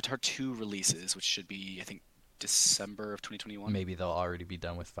Avatar 2 releases, which should be I think December of 2021. Maybe they'll already be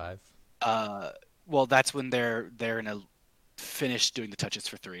done with 5. Well, that's when they're gonna finish doing the touches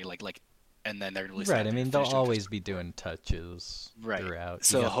for 3, and then they're gonna release. Right. I mean, they'll always be doing touches throughout.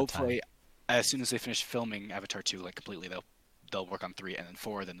 So hopefully, as soon as they finish filming Avatar 2 completely, they'll work on 3 and then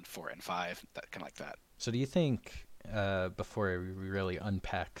 4, then 4 and 5, that kind of like that. So do you think before we really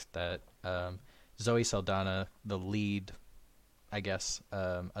unpack that. Zoe Saldana, the lead, I guess,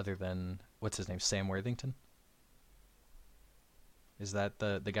 other than what's his name, Sam Worthington. Is that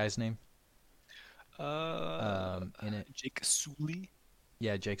the guy's name? In it, Jake Sully.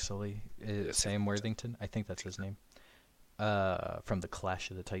 yeah, Jake Sully, Sam Worthington. I think that's his name. From the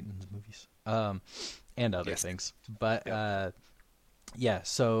Clash of the Titans movies, and other things. But yeah,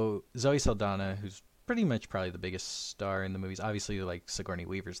 so Zoe Saldana, who's pretty much probably the biggest star in the movies. Obviously, like Sigourney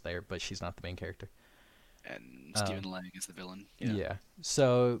Weaver's there, but she's not the main character. And Stephen Lang is the villain. Yeah.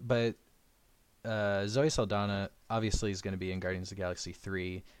 So, but Zoe Saldana obviously is going to be in Guardians of the Galaxy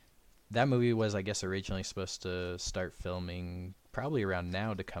 3. That movie was, I guess, originally supposed to start filming probably around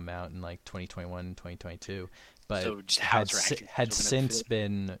now to come out in like 2021, 2022. But So just had since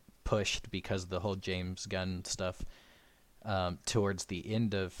been pushed because of the whole James Gunn stuff towards the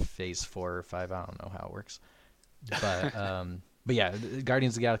end of Phase 4 or 5. I don't know how it works. But yeah,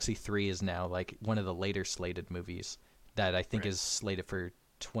 Guardians of the Galaxy 3 is now like one of the later slated movies that I think is slated for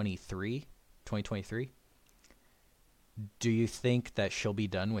 2023. Do you think that she'll be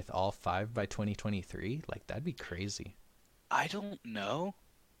done with all 5 by 2023? Like, that'd be crazy. I don't know.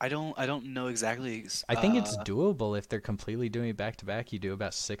 I don't know exactly. I think it's doable if they're completely doing it back to back. You do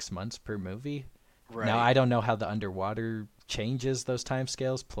about 6 months per movie. Right. Now, I don't know how the underwater changes those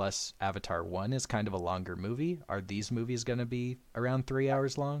timescales. Plus, Avatar 1 is kind of a longer movie. Are these movies going to be around 3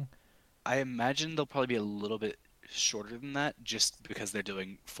 hours long? I imagine they'll probably be a little bit shorter than that, just because they're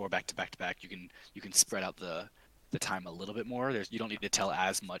doing 4 back to back to back. You can spread out the time a little bit more. You don't need to tell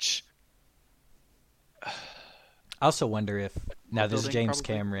as much. I also wonder if now this is James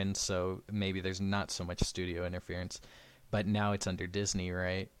probably. Cameron, so maybe there's not so much studio interference, but now it's under Disney,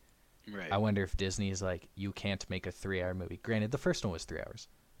 right? Right. I wonder if Disney is like, you can't make a 3-hour movie. Granted, the first one was 3 hours.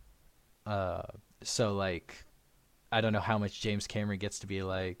 So like, I don't know how much James Cameron gets to be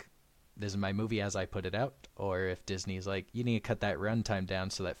like, this is my movie as I put it out, or if Disney's like, you need to cut that runtime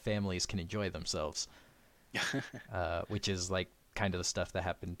down so that families can enjoy themselves. Which is like kind of the stuff that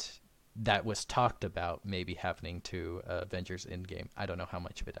happened, that was talked about maybe happening to Avengers Endgame. I don't know how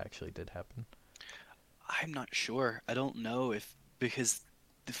much of it actually did happen. I'm not sure. I don't know because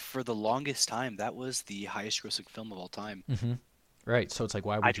for the longest time that was the highest grossing film of all time. Mm-hmm. Right. So it's like,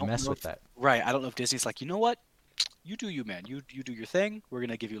 why would you mess with that? Right. I don't know if Disney's like, you know what? You do you, man. You do your thing. We're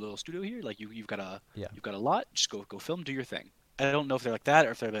gonna give you a little studio here. Like you've got a lot. Just go film, do your thing. I don't know if they're like that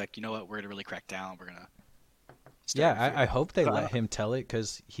or if they're like, you know what? We're gonna really crack down. We're gonna. I hope they let him tell it,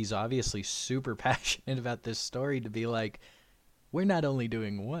 because he's obviously super passionate about this story, to be like, we're not only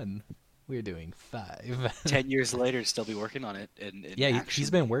doing 1, we're doing 5. 10 years later, still be working on it. He's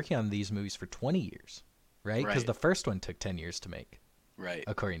been working on these movies for 20 years, right? Because the first one took 10 years to make, right?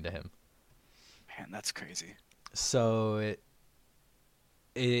 According to him. Man, that's crazy. So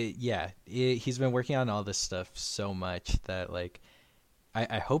he's been working on all this stuff so much that like,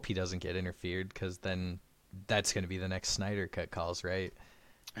 I hope he doesn't get interfered, because then that's going to be the next Snyder Cut calls, right?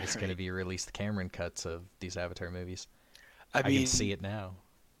 It's going to be released Cameron cuts of these Avatar movies. I mean, can see it now.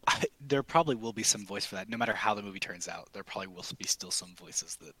 There probably will be some voice for that. No matter how the movie turns out, there probably will be still some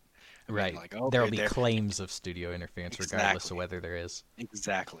voices that. Right. Like, okay, there will be claims of studio interference, regardless of whether there is.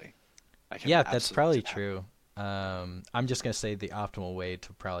 Exactly. Yeah, that's probably true. I'm just going to say the optimal way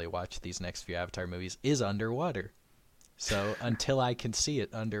to probably watch these next few Avatar movies is underwater. So until I can see it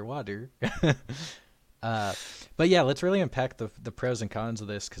underwater. But yeah, let's really unpack the pros and cons of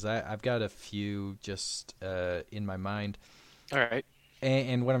this, because I've got a few just in my mind. All right.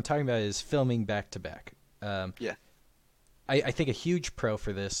 And what I'm talking about is filming back to back. Yeah. I think a huge pro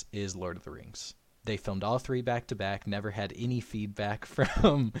for this is Lord of the Rings. They filmed all 3 back to back, never had any feedback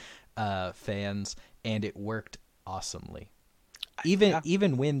from fans, and it worked awesomely.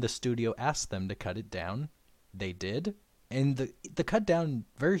 Even when the studio asked them to cut it down, they did, and the cut down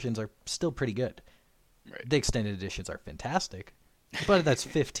versions are still pretty good. Right. The extended editions are fantastic, but that's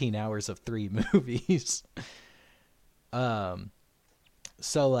 15 hours of 3 movies.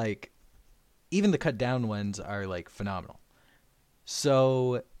 So like, even the cut down ones are like phenomenal.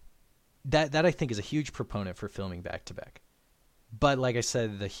 So that I think is a huge proponent for filming back to back. But like I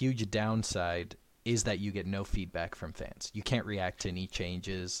said, the huge downside is that you get no feedback from fans. You can't react to any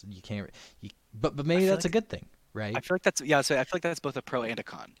changes. But maybe that's a good thing, right? I feel like that's So I feel like that's both a pro and a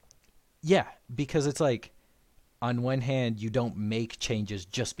con. Yeah, because it's like, on one hand, you don't make changes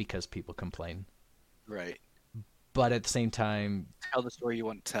just because people complain. Right. But at the same time, tell the story you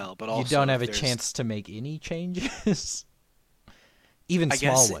want to tell, but also you don't have a chance to make any changes. Even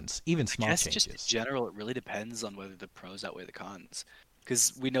small ones. Even small changes. Just in general, it really depends on whether the pros outweigh the cons.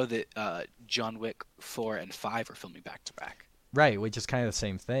 Because we know that John Wick 4 and 5 are filming back to back. Right, which is kind of the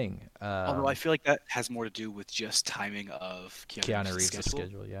same thing. Although I feel like that has more to do with just timing of Keanu Reeves' Reeves' schedule.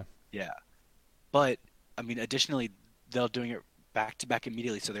 schedule, yeah. Yeah. But I mean, additionally, they're doing it back to back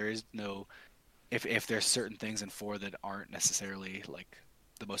immediately, so there is no if there's certain things in 4 that aren't necessarily like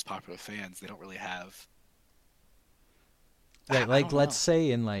the most popular fans, they don't really have. Right, I like don't let's know.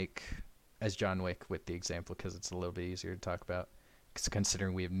 say in like as John Wick with the example because it's a little bit easier to talk about, 'cause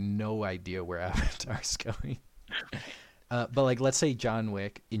considering we have no idea where Avatar's going. But like let's say John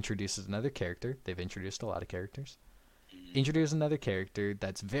Wick introduces another character. They've introduced a lot of characters. Introduce another character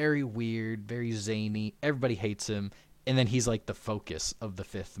that's very weird, very zany. Everybody hates him, and then he's like the focus of the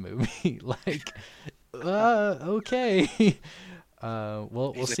 5th movie. Like, okay.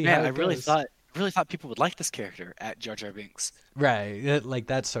 We'll He's like, see man, how it goes. I really thought people would like this character at Jar Jar Binks. Right, like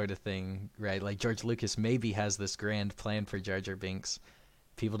that sort of thing, right? Like George Lucas maybe has this grand plan for Jar Jar Binks.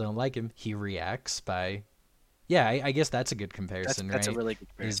 People don't like him. He reacts by, yeah, I guess that's a good comparison, That's a right? really good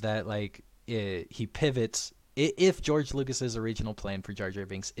Is comparison. that like he pivots? If George Lucas's original plan for Jar Jar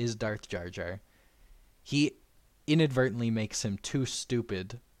Binks is Darth Jar Jar, he inadvertently makes him too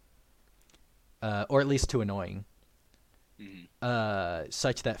stupid, or at least too annoying, Mhm.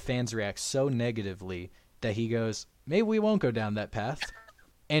 such that fans react so negatively that he goes, maybe we won't go down that path.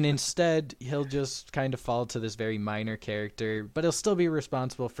 And instead, he'll just kind of fall to this very minor character, but he'll still be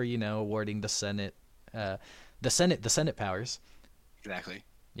responsible for, awarding the Senate, the Senate powers. Exactly.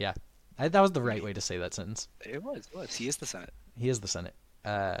 Yeah, that was the right way to say that sentence. It was. It was. He is the Senate. He is the Senate,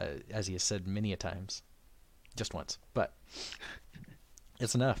 as he has said many a times, just once, but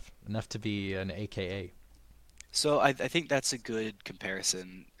it's enough to be an AKA. So I think that's a good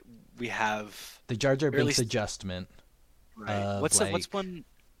comparison. We have, The Jar Jar or at Binks least, adjustment right. of What's like one?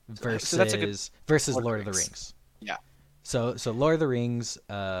 So that's a good versus Lord of Lord the of the Rings. Rings. Yeah. So Lord of the Rings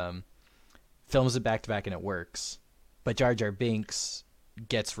films it back to back and it works, but Jar Jar Binks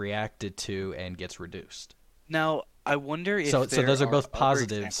gets reacted to and gets reduced. Now I wonder So if there those are are both other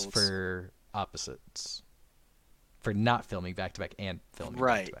positives examples. for opposites, for not filming back to back and filming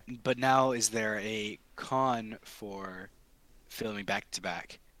back to Right. back. But now is there a con for filming back to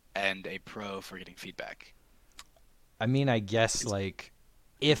back and a pro for getting feedback? I mean, I guess 'Cause like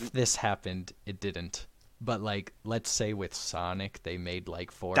if this happened, it didn't. But like, let's say with Sonic, they made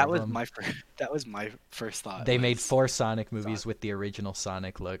like four that of was them. my first, that was my first thought They made was 4 Sonic movies Sonic. with the original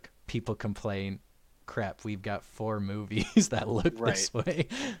Sonic look. People complain, crap, we've got 4 movies that look Right. this way.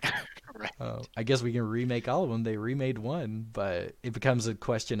 Right. I guess we can remake all of them. They remade one, but it becomes a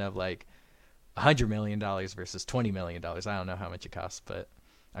question of like $100 million versus $20 million. I don't know how much it costs, but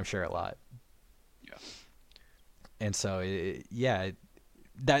I'm sure a lot. Yeah. And so,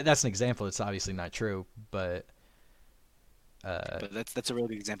 that's an example. It's obviously not true, but But that's a really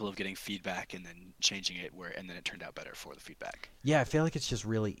good example of getting feedback and then changing it and then it turned out better for the feedback. yeah, I feel like it's just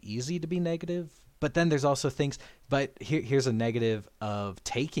really easy to be negative. But then there's also things. But here's a negative of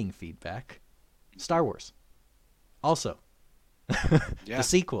taking feedback. Star Wars, also Yeah. the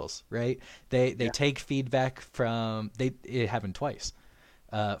sequels, right? They Yeah. take feedback from It happened twice.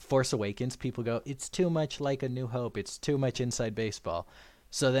 Force Awakens, people go, it's too much like A New Hope. It's too much Inside Baseball.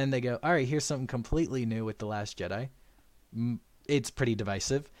 So then they go, all right, here's something completely new with The Last Jedi. It's pretty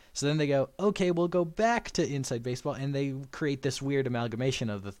divisive. So then they go, okay, we'll go back to Inside Baseball, and they create this weird amalgamation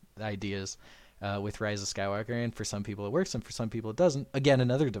of the ideas with Rise of Skywalker. And for some people it works, and for some people it doesn't. Again,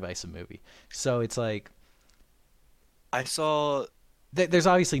 another divisive movie. So it's like I saw there's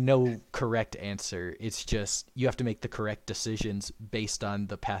obviously no correct answer. It's just you have to make the correct decisions based on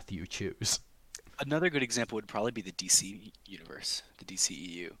the path you choose. another good example would probably be the DC universe, the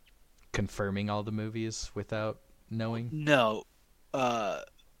DCEU. Confirming all the movies without knowing. No, uh,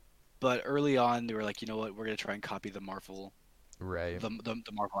 but early on they were like, you know what, we're gonna try and copy the Marvel, Right. the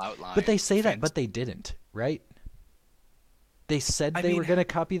Marvel outline. But they say that, Fans, but they didn't, right? They said I they were mean, going to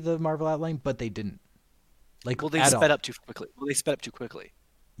copy the Marvel outline, but they didn't. Like well, they at sped all. up too quickly. Well, they sped up too quickly.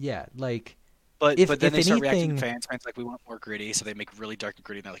 Yeah, like But if then if they start reacting to anything, fans. Fans like we want more gritty, so they make really dark and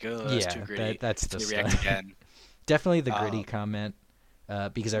gritty. And they're like, oh, that's too yeah, gritty. that's So the they react stuff. again. Definitely the gritty Um, comment,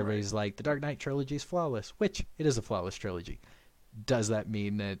 because right. everybody's like the Dark Knight trilogy is flawless, which it is a flawless trilogy. Does that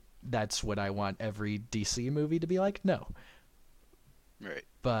mean that that's what I want every DC movie to be like? No, Right.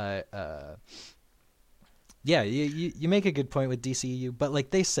 but yeah, you make a good point with DCU, but like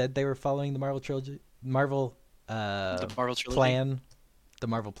they said they were following the Marvel trilogy, Marvel The Marvel trilogy. plan, the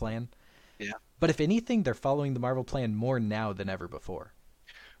Marvel plan. Yeah. But if anything, they're following the Marvel plan more now than ever before.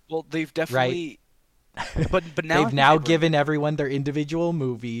 Well, they've Right? definitely. But now I They've think now they've earned given it. everyone their individual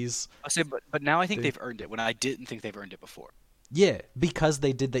movies. I say, but now I think They- they've earned it when I didn't think they've earned it before. Yeah, because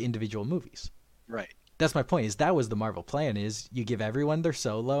they did the individual movies. Right. That's my point. Is that was the Marvel plan? Is you give everyone their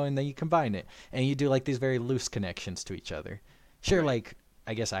solo and then you combine it, and you do like these very loose connections to each other. Sure, Right. like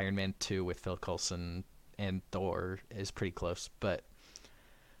I guess Iron Man 2 with Phil Coulson and Thor is pretty close, but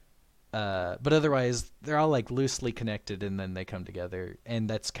otherwise they're all like loosely connected and then they come together, and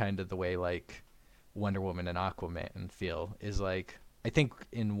that's kind of the way like Wonder Woman and Aquaman feel. Is like I think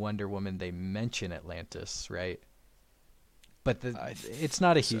in Wonder Woman they mention Atlantis, right? But it's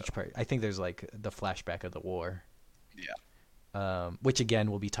not a huge so. part. I think there's like the flashback of the war, Yeah. which again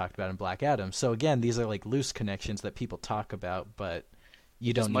will be talked about in Black Adam. So again, these are like loose connections that people talk about, but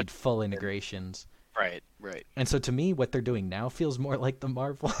you As don't much. need full integrations. Right. Right. And so to me, what they're doing now feels more like the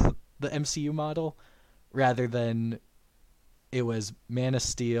Marvel, the MCU model, rather than it was Man of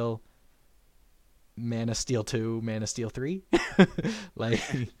Steel, Man of Steel 2, Man of Steel 3. Like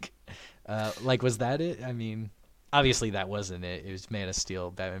was that it? I mean, obviously that wasn't it. It was Man of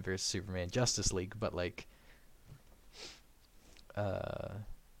Steel, Batman vs Superman, Justice League, but like uh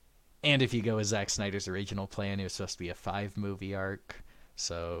and if you go with Zack Snyder's original plan, it was supposed to be a 5-movie arc.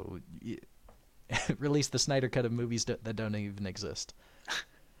 So release the Snyder cut of movies that don't even exist.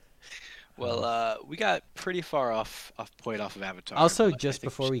 Well, we got pretty far off point off of Avatar, Also, but I just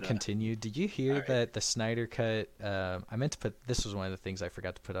think before we should. continue, did you All hear right. that the Snyder cut? I meant to put this was one of the things I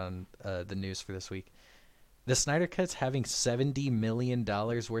forgot to put on the news for this week. The Snyder cut's having $70 million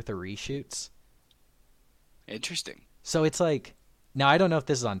worth of reshoots. Interesting. So it's like now I don't know if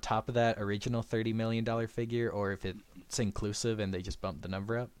this is on top of that original $30 million figure or if it's inclusive and they just bumped the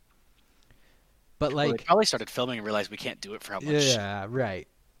number up. But Well, they like, probably started filming and realized we can't do it for how much. yeah, right.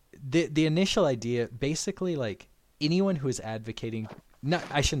 The initial idea, basically, like anyone who is advocating, not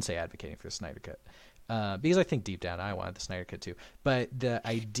I shouldn't say advocating for the Snyder Cut, because I think deep down I wanted the Snyder Cut too. But the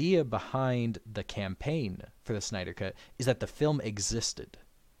idea behind the campaign for the Snyder Cut is that the film existed,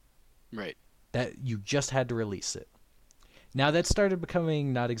 Right. that you just had to release it. Now that started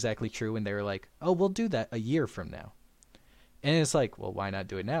becoming not exactly true when they were like, "Oh, we'll do that a year from now," and it's like, well, why not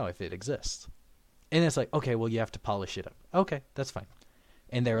do it now if it exists? And it's like, okay, well, you have to polish it up. Okay, that's fine.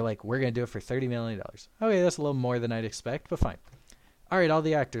 And they were like, we're going to do it for $30 million. Okay, that's a little more than I'd expect, but fine. All right, all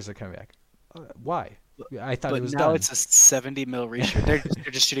the actors are coming back. Why? I thought it But was now done. it's a 70 mil reshoot.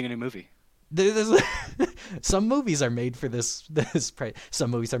 They're just shooting a new movie. There's, some movies are made for this price.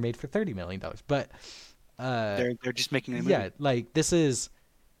 Some movies are made for $30 million. But They're just making a movie. yeah, like this is.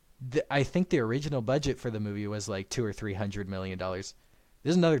 I think the original budget for the movie was like $200 or $300 million. This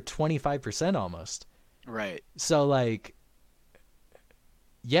is another 25% almost. Right. So like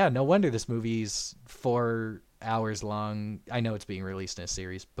yeah, no wonder this movie's 4 hours long. I know it's being released in a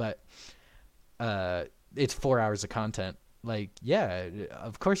series, but it's 4 hours of content. Like, yeah,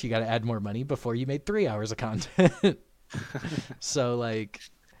 of course you got to add more money before you made 3 hours of content. So, like,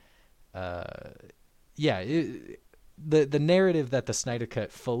 uh, yeah, the narrative that the Snyder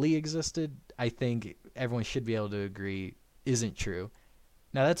Cut fully existed, I think everyone should be able to agree isn't true.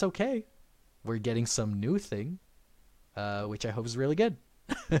 Now that's okay. We're getting some new thing, which I hope is really good.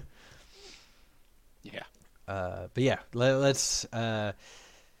 Yeah. But yeah, let's.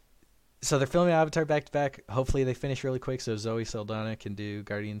 So they're filming Avatar back to back. Hopefully they finish really quick so Zoe Saldana can do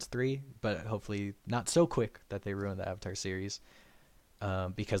Guardians 3, but hopefully not so quick that they ruin the Avatar series,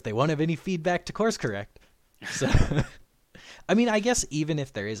 because they won't have any feedback to course correct. So, I mean, I guess even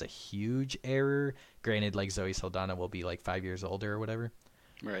if there is a huge error, granted, like Zoe Saldana will be like 5 years older or whatever,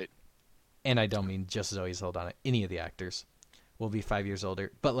 Right. and I don't mean just Zoe Saldana, any of the actors will be 5 years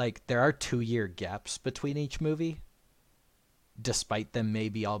older, but like there are 2 year gaps between each movie despite them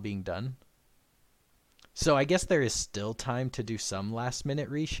maybe all being done. So I guess there is still time to do some last minute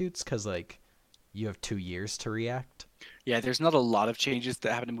reshoots because like you have 2 years to react. Yeah. There's not a lot of changes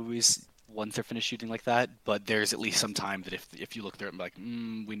that happen to movies once they're finished shooting like that, but there's at least some time that if you look through it and be like,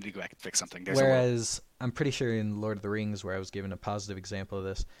 we need to go back and fix something. There's a little. Whereas I'm pretty sure in Lord of the Rings, where I was given a positive example of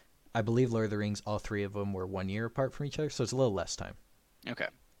this, I believe Lord of the Rings, all 3 of them were 1 year apart from each other, so it's a little less time. Okay.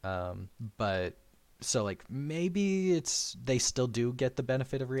 But so like maybe it's they still do get the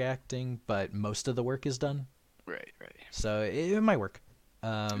benefit of reacting, but most of the work is done, Right. Right. so it might work.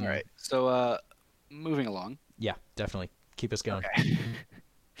 All right. So moving along. Yeah, definitely keep us going. Okay.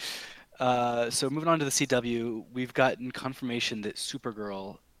 So moving on to the CW, we've gotten confirmation that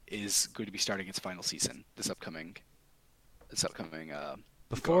Supergirl is going to be starting its final season this upcoming go around.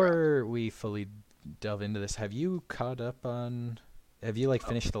 Before we fully delve into this, have you caught up on? Have you like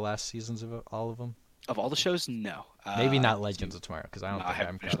finished the last seasons of all of them? Of all the shows, no. Maybe not Legends of Tomorrow because I don't No, I think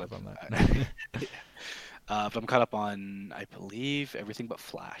haven't I'm finished caught up on Legends. that. But I'm caught up on, I believe, everything but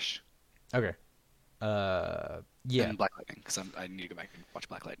Flash. Okay. Uh, Yeah, than Black Lightning because I need to go back and watch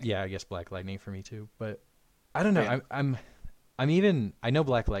Black Lightning. yeah, I guess Black Lightning for me too. But I don't know. But yeah. I'm even. I know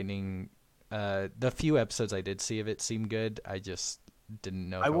Black Lightning. The few episodes I did see of it seemed good. I just didn't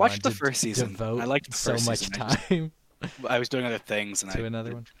know if I I watched wanted the to first season. devote I liked the so first much season. time I was doing other things and to I another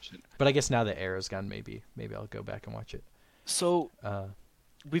didn't one. finish it. But I guess now that Arrow's gone, maybe I'll go back and watch it. So Uh,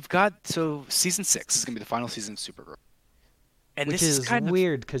 we've got season 6 is gonna be the final season of Supergirl, and which this is is kind of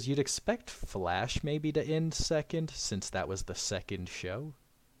weird because you'd expect Flash maybe to end second since that was the second show.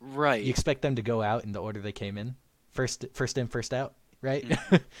 right. You expect them to go out in the order they came in, first in, first out, right?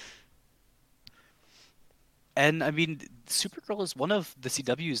 And I mean, Supergirl is one of the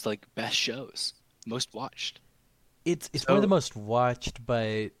CW's like best shows, most watched. It's one of the most watched,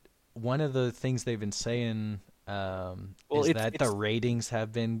 but one of the things they've been saying Well, is that the ratings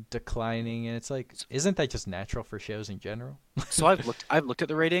have been declining, and it's like, isn't that just natural for shows in general? So I've looked at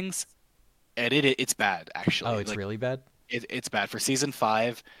the ratings, and it's bad actually. Oh, it's Like, really bad. it's bad for season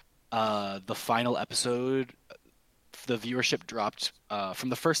 5. The final episode, the viewership dropped from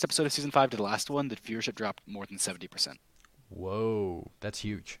the first episode of season 5 to the last one. The viewership dropped more than 70%. Whoa, that's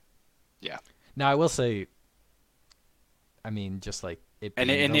huge. Yeah, Now I will say, I mean, just like it and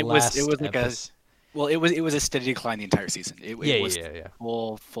being and the it was last like episode. it was a steady decline the entire season. It was Yeah.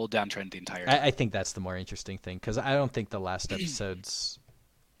 full downtrend the entire time. I think that's the more interesting thing because I don't think the last episodes,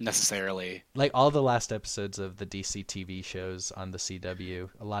 Necessarily. like all the last episodes of the DC TV shows on the CW,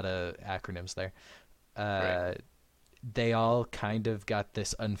 a lot of acronyms there. Right. They all kind of got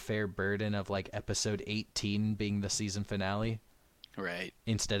this unfair burden of like episode 18 being the season finale Right.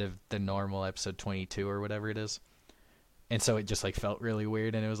 instead of the normal episode 22 or whatever it is. And so it just like felt really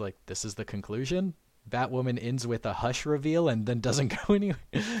weird, and it was like, this is the conclusion? Batwoman ends with a hush reveal and then doesn't go anywhere.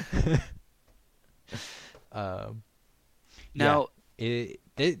 Now,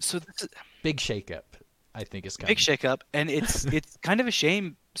 it's so this is big shakeup, I think is big coming. shakeup, and it's kind of a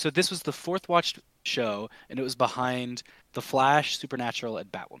shame. So this was the fourth watched show, and it was behind The Flash, Supernatural,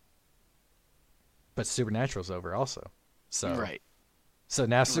 and Batwoman. But Supernatural's over also. So Right. So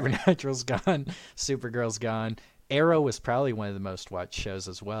now Supernatural's gone, Supergirl's gone. Arrow was probably one of the most watched shows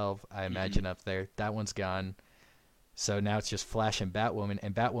as well, I imagine, up there. That one's gone. So now it's just Flash and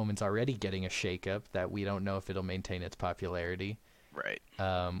Batwoman's already getting a shakeup that we don't know if it'll maintain its popularity, Right.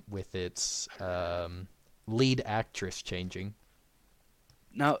 with its lead actress changing.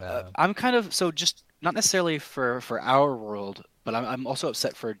 Now, I'm kind of just not necessarily for our world, but I'm also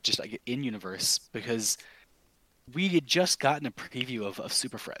upset for just like in universe because we had just gotten a preview of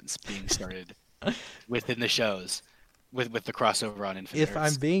Super Friends being started within the shows with the crossover on Infinite If I'm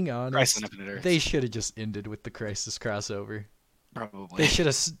Earths. being Crisis honest, on Infinite Earths. they should have just ended with the Crisis crossover. Probably. They should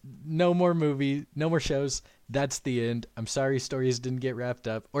have no more movie, no more shows. That's the end. I'm sorry stories didn't get wrapped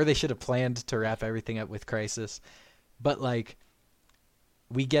up, or they should have planned to wrap everything up with Crisis. But like,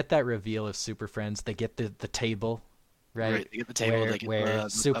 we get that reveal of Super Friends. They get the table, right? They get the table. Where, They get where the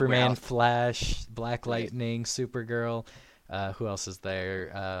Superman, warehouse. Flash, Black Right. Lightning, Supergirl. Who else is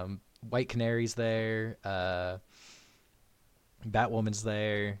there? White Canary's there. Batwoman's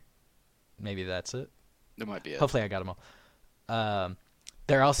there. Maybe that's it. There might be it. Hopefully I got them all.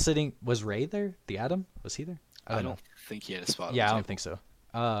 They're all sitting. Was Ray there? The Atom? Was he there? I don't think he had a spot. on Yeah, the I don't table. think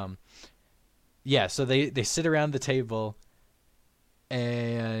so. Yeah, so they sit around the table,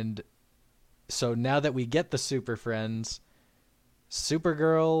 and so now that we get the Super Friends,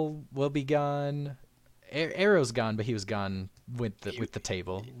 Supergirl will be gone. Arrow's gone, but he was gone with the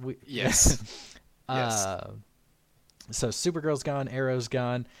table. Yes. Yes. So Supergirl's gone, Arrow's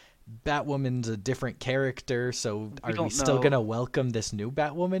gone. Batwoman's a different character, so are we don't still know. gonna welcome this new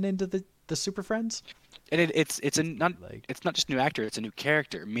Batwoman into the Super Friends? And it's not Like, it's not just a new actor. It's a new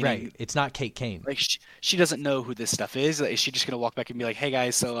character. Meaning, right, it's not Kate Kane. like she doesn't know who this stuff is. Like, is she just gonna walk back and be like, "Hey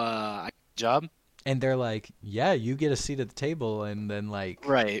guys, so I got a job?" And they're like, yeah, you get a seat at the table, and then like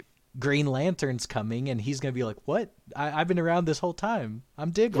Right. Green Lantern's coming, and he's gonna be like, what? I've been around this whole time.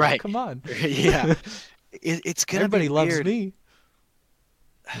 I'm Diggle. Right. Come on. Yeah. It's gonna Everybody be loves weird. me.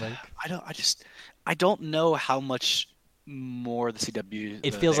 Like, I don't know how much more the CW.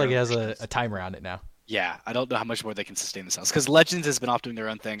 it the feels like it has Arrow a timer on it now. Yeah, I don't know how much more they can sustain themselves because Legends has been off doing their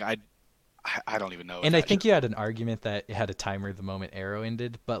own thing. I don't even know. And if I that think should- you had an argument that it had a timer the moment Arrow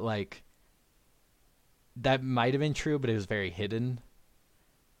ended, but like that might have been true, but it was very hidden.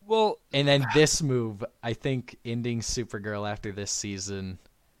 Well, And then this move, I think, ending Supergirl after this season.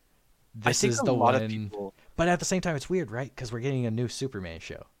 I This think is a the lot one. of people. But at the same time, it's weird, right? Because we're getting a new Superman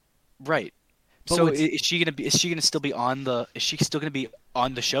show. Right. But So what's- is she gonna be? Is she gonna still be on the? Is she still gonna be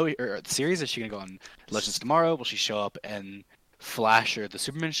on the show or the series? Is she gonna go on Legends tomorrow? Will she show up in Flash or the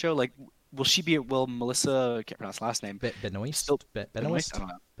Superman show? Like, will she be? Will Melissa? I can't pronounce the last name. Benoist? Still Benoist? I Benoist? don't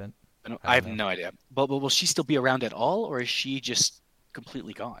know. Ben, I I don't have know. no idea. But will she still be around at all, or is she just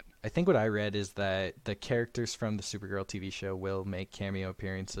completely gone? I think what I read is that the characters from the Supergirl TV show will make cameo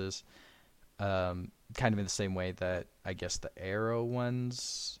appearances, kind of in the same way that I guess the Arrow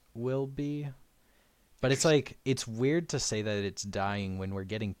ones will be. But it's Interesting. like it's weird to say that it's dying when we're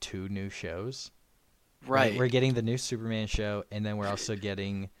getting two new shows, right? Right. We're getting the new Superman show, and then we're also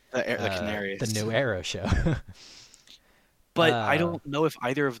getting The the Canaries. new Arrow show. But I uh, don't know if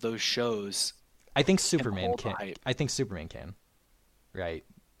either of those shows I think can Superman hold the can. hype. I think Superman can. Right.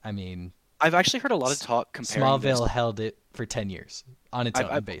 I mean, I've actually heard a lot of S- talk comparing this. Smallville held it for 10 years on its I've,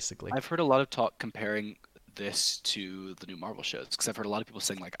 own, I've basically. I've heard a lot of talk comparing this to the new Marvel shows because I've heard a lot of people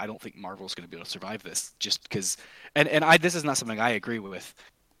saying like I don't think Marvel's going to be able to survive this just because and I this is not something I agree with.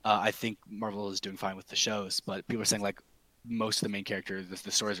 I think Marvel is doing fine with the shows, but people are saying like most of the main characters,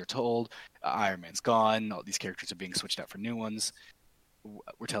 the stories are told. Iron Man's gone. All these characters are being switched out for new ones.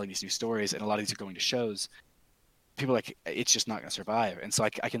 We're telling these new stories, and a lot of these are going to shows. People are like it's just not going to survive, and so I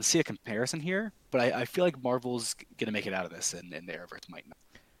can see a comparison here, but I feel like Marvel's going to make it out of this, and the Arrowverse might not.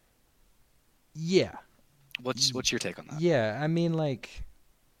 Yeah. What's your take on that? Yeah, I mean, like,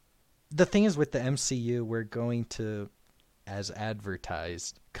 the thing is with the MCU, we're going to, as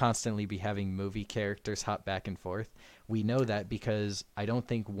advertised, constantly be having movie characters hop back and forth. We know that because I don't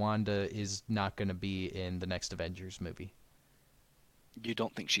think Wanda is not going to be in the next Avengers movie. You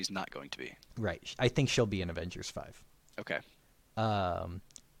don't think she's not going to be? Right. I think she'll be in Avengers 5. Okay. Um,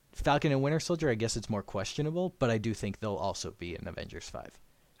 Falcon and Winter Soldier, I guess it's more questionable, but I do think they'll also be in Avengers 5.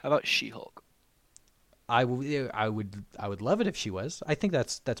 How about She-Hulk? I would love it if she was. I think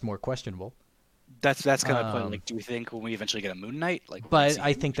that's more questionable. That's kind of my point. Um, Like, do we think when we eventually get a Moon Knight, like we're gonna but see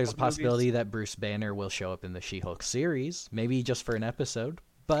I him think show there's a up in movies? possibility that Bruce Banner will show up in the She-Hulk series, maybe just for an episode.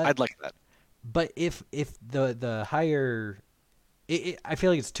 But I'd like that. if the higher I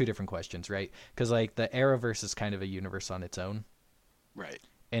feel like it's two different questions, right? Because like the Arrowverse is kind of a universe on its own, Right.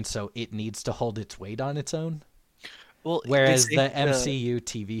 and so it needs to hold its weight on its own. Well, they Whereas say the the MCU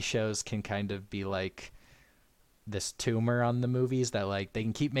TV shows can kind of be like this tumor on the movies that like they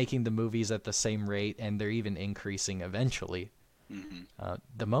can keep making the movies at the same rate, and they're even increasing eventually. Mhm.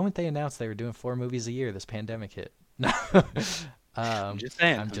 The moment they announced they were doing 4 movies a year, this pandemic hit. I'm just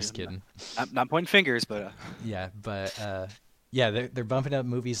saying. I'm just kidding. Not pointing fingers, but Yeah, but yeah, they're bumping up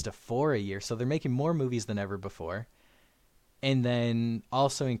movies to 4 a year, so they're making more movies than ever before, and then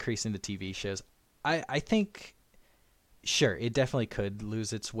also increasing the TV shows. I think sure it definitely could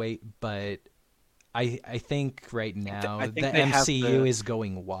lose its weight, but I think right now I the think they have MCU the is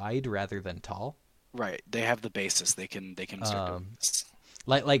going wide rather than tall. right. They have the basis. They can start doing Um, this.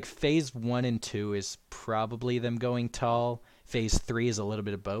 like phase 1 and 2 is probably them going tall. Phase 3 is a little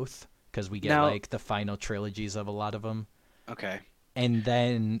bit of both because we get Now, like the final trilogies of a lot of them, okay. and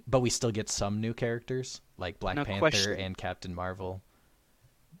then but we still get some new characters like Black Now, Panther question: and Captain Marvel,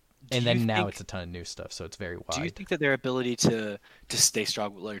 Do and you then now it's think a ton of new stuff, so it's very do you wide. think that their ability to stay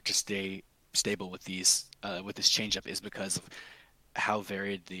strong or to stay stable with this change up is because of how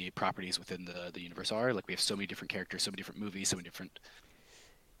varied the properties within the universe are? Like we have so many different characters, so many different movies, so many different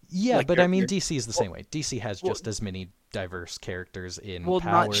Yeah, like but I mean you're DC is the well, same way. DC has well, just as many diverse characters in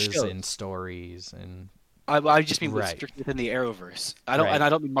not powers, in shows. stories, and I just mean with right, strictly within the Arrowverse. right. I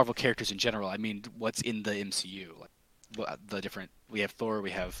don't mean Marvel characters in general. I mean what's in the MCU. Like the different. We have Thor,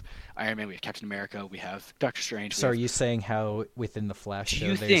 we have Iron Man, we have Captain America, we have Doctor Strange. We So are have. you saying how within the Flash Do show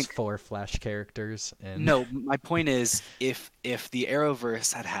you there's think? 4 Flash characters and No, my point is if the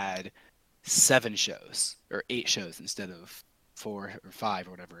Arrowverse had 7 shows or 8 shows instead of 4 or 5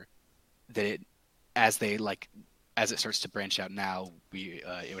 or whatever, that it as they like as it starts to branch out now, we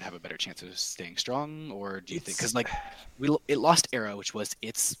it would have a better chance of staying strong. Or do you think it's because like it lost Arrow, which was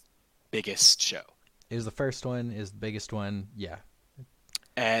its biggest show, is the first one is the biggest one, yeah.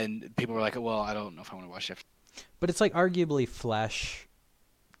 and people were like, well, I don't know if I want to watch it. But it's like arguably Flash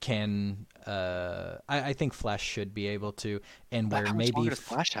can I think Flash should be able to, and But where how much maybe longer does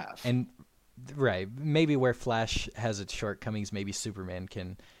Flash have? and right, maybe where Flash has its shortcomings, maybe Superman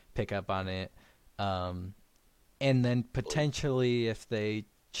can pick up on it. Um and then potentially if they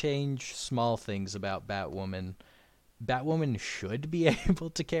change small things about Batwoman should be able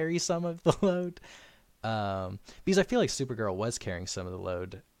to carry some of the load. Because I feel like Supergirl was carrying some of the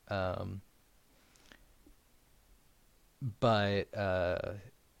load. But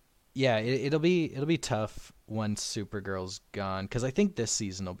yeah, it'll be tough once Supergirl's gone because I think this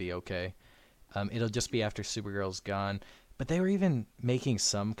season will be okay. It'll just be after Supergirl's gone. But they were even making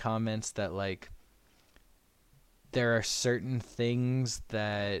some comments that like there are certain things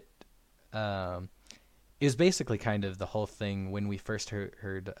that Um, it was basically kind of the whole thing when we first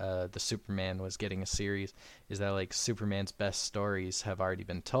heard the Superman was getting a series, is that like Superman's best stories have already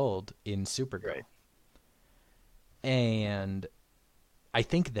been told in Supergirl. Right. And I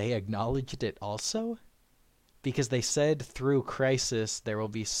think they acknowledged it also, because they said through Crisis there will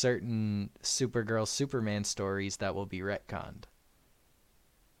be certain Supergirl Superman stories that will be retconned.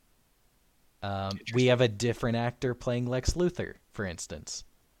 We have a different actor playing Lex Luthor, for instance.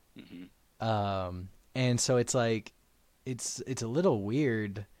 And so it's like it's a little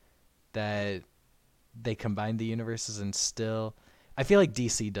weird that they combine the universes and still. I feel like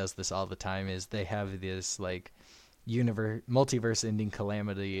DC does this all the time. Is they have this like multiverse ending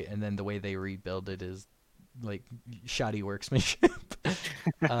calamity, and then the way they rebuild it is like shoddy workmanship.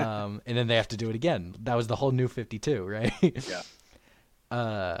 And then they have to do it again. That was the whole New 52, right?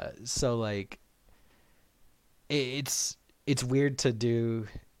 Yeah. So like it's weird to do.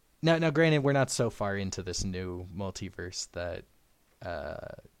 Now, granted, we're not so far into this new multiverse that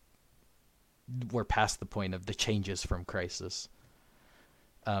we're past the point of the changes from Crisis.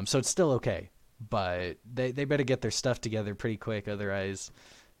 So it's still okay, but they better get their stuff together pretty quick. Otherwise,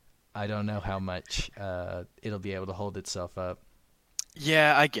 I don't know how much it'll be able to hold itself up.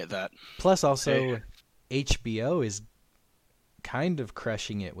 Yeah, I get that. Plus, also, HBO is kind of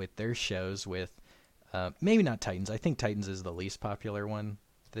crushing it with their shows with maybe not Titans. I think Titans is the least popular one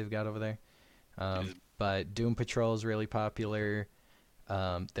they've got over there. But Doom Patrol is really popular.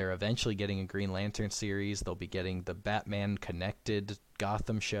 They're eventually getting a Green Lantern series. They'll be getting the Batman Connected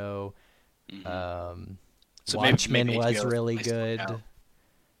Gotham show. So Watchmen maybe was HBO is really the place to look good. out.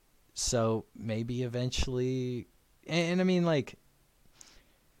 So maybe eventually, and I mean, like,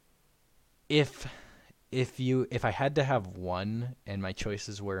 if I had to have one and my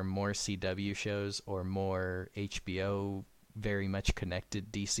choices were more CW shows or more HBO very much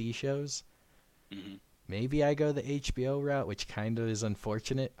connected DC shows, maybe I go the HBO route, which kind of is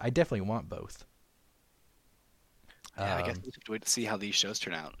unfortunate. I definitely want both. Yeah, I guess we have to wait to see how these shows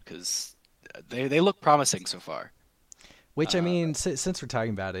turn out because they look promising so far. Which, I mean, since we're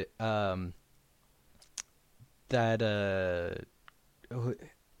talking about it, that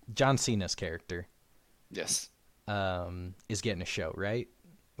John Cena's character Yes. is getting a show, right?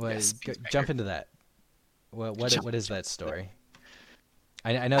 Well, Yes, jump into that. What is that story?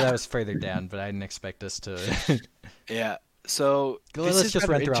 I know that was further down, but I didn't expect us to. Yeah. So Let's just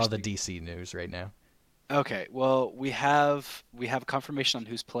run through all the DC news right now. Okay. Well, we have confirmation on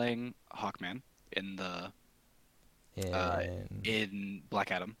who's playing Hawkman in the in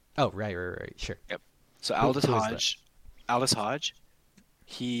Black Adam. Oh, right, sure. Yep. So Who Aldous is that? Hodge. Aldous Hodge.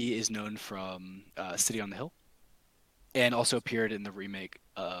 He is known from City on the Hill, and also appeared in the remake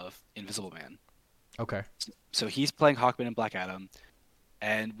of Invisible Man. Okay. So he's playing Hawkman in Black Adam,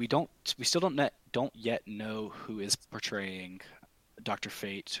 and we still don't yet know who is portraying Dr.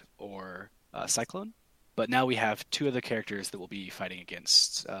 Fate or Cyclone, but now we have two other characters that will be fighting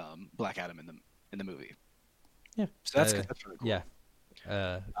against Black Adam in the movie. Yeah. So that's really cool. Yeah.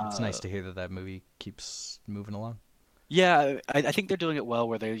 It's nice to hear that movie keeps moving along. Yeah, I think they're doing it well,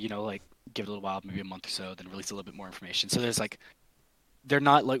 where they like give it a little while, maybe a month or so, then release a little bit more information. So there's like they're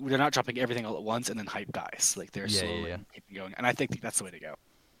not dropping everything all at once and then hype guys. Like they're slowly keeping going, and I think that's the way to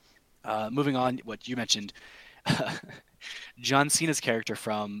go. Moving on, what you mentioned, John Cena's character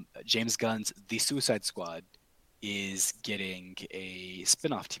from James Gunn's The Suicide Squad is getting a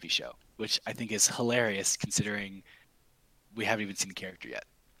spin-off TV show, which I think is hilarious considering we haven't even seen the character yet,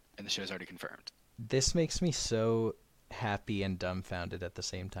 and the show's already confirmed. This makes me so happy and dumbfounded at the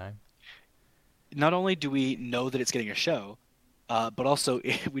same time. Not only do we know that it's getting a show, but also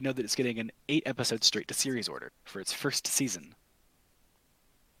we know that it's getting an 8-episode straight-to-series order for its first season.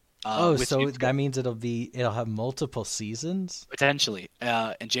 So that means it'll have multiple seasons? Potentially.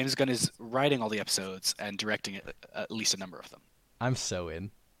 And James Gunn is writing all the episodes and directing at least a number of them. I'm so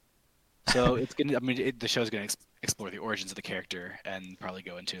in. So it's gonna. I mean, the show's gonna explore the origins of the character and probably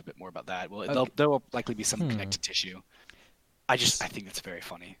go into a bit more about that. Well, there will likely be some connective tissue. I think it's very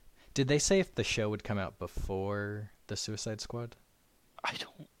funny. Did they say if the show would come out before the Suicide Squad? I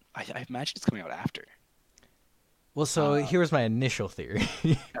don't. I imagine it's coming out after. Well, so here's my initial theory.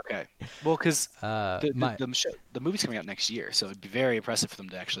 Okay. Well, because the the movie's coming out next year, so it'd be very impressive for them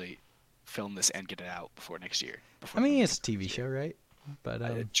to actually film this and get it out before next year. I mean, it's a TV show, right?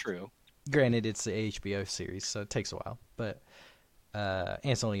 But true. Granted, it's the HBO series, so it takes a while. But and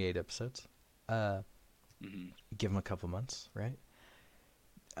it's only 8 episodes. Give them a couple months, right?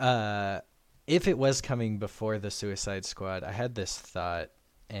 If it was coming before the Suicide Squad, I had this thought,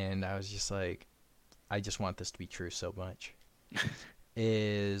 and I was just like, I just want this to be true so much.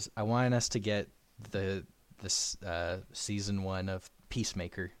 is I want us to get the season 1 of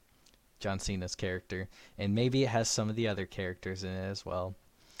Peacemaker, John Cena's character, and maybe it has some of the other characters in it as well.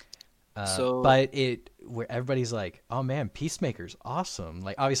 So But where everybody's like, "Oh man, Peacemaker's awesome!"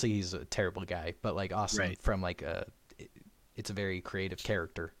 Like, obviously he's a terrible guy, but like awesome right, from like it's a very creative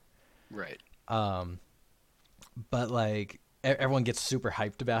character. right. Um, but like everyone gets super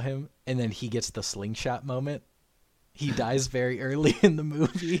hyped about him, and then he gets the slingshot moment. He dies very early in the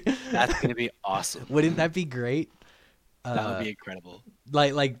movie. That's gonna be awesome. Wouldn't that be great? That would be incredible.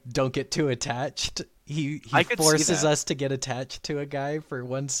 Like don't get too attached. He I could see forces that. us to get attached to a guy for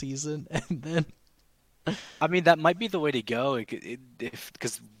one season, and then I mean, that might be the way to go. If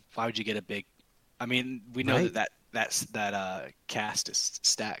because why would you get a big? I mean, we know right, that cast is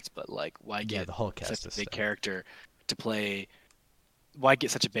stacked, but like, why yeah, get the whole cast such a is big stuck. character to play? Why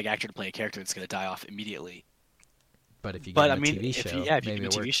get such a big actor to play a character that's going to die off immediately? But if you give But him I a mean, TV if you show, yeah, if you give maybe him a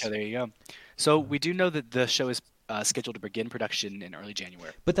it TV show, works. there you go. So we do know that the show is scheduled to begin production in early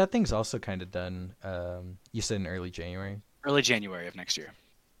January. But that thing's also kind of done. You said in early January. Early January of next year.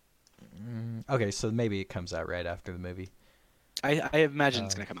 Okay, so maybe it comes out right after the movie, I imagine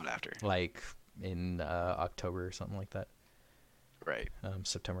it's um, going to come out after. like in October or something like that. Right.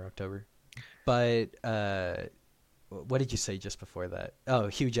 September, October. But what did you say just before that? Oh,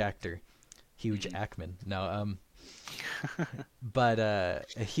 huge actor, huge Mhm. Ackman. No, but a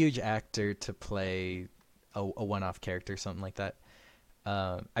huge actor to play a one-off character, something like that.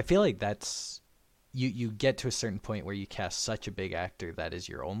 I feel like that's you get to a certain point where you cast such a big actor that is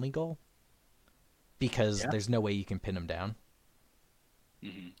your only goal because Yeah. there's no way you can pin him down.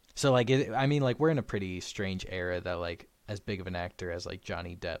 Hmm. So like I mean like we're in a pretty strange era that like as big of an actor as like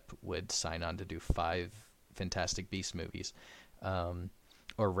Johnny Depp would sign on to do 5 Fantastic Beasts movies. Um,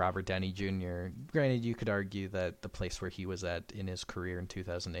 or Robert Downey Jr. Granted, you could argue that the place where he was at in his career in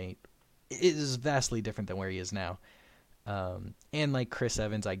 2008 is vastly different than where he is now. And like Chris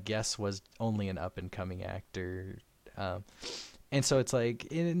Evans, I guess, was only an up and coming actor. Um, and so it's like,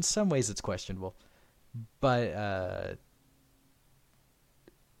 in some ways, it's questionable. But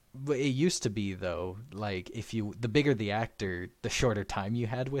but it used to be though, like if you the bigger the actor, the shorter time you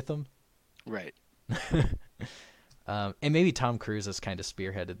had with them. Right. And maybe Tom Cruise has kind of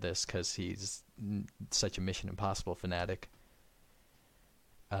spearheaded this because he's such a Mission Impossible fanatic.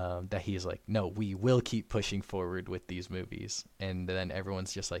 That he's like, no, we will keep pushing forward with these movies. And then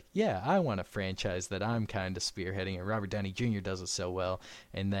everyone's just like, yeah, I want a franchise that I'm kind of spearheading. And Robert Downey Jr. does it so well.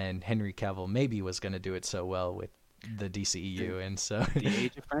 And then Henry Cavill maybe was going to do it so well with the DCEU. And so, The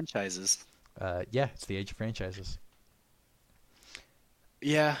age of franchises. yeah, it's the age of franchises.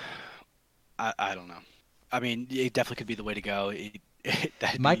 Yeah, I don't know. I mean, it definitely could be the way to go.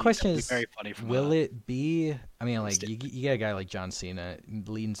 My That question would be is, very funny from will a it be? I mean, like st- you get a guy like John Cena, it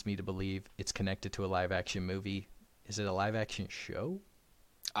leads me to believe it's connected to a live action movie. Is it a live action show?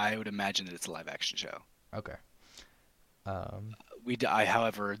 I would imagine that it's a live action show. Okay. Um,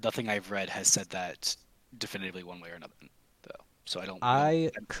 However, nothing I've read has said that definitively one way or another, though. So I don't. I I'm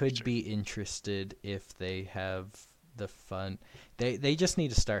not could sure. be interested if they have the fun. They just need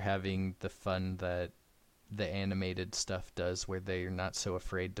to start having the fun that the animated stuff does, where they're not so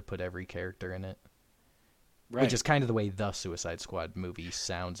afraid to put every character in it. Which Right. is kind of the way the Suicide Squad movie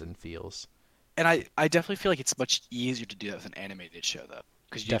sounds and feels. And I definitely feel like it's much easier to do that with an animated show, though,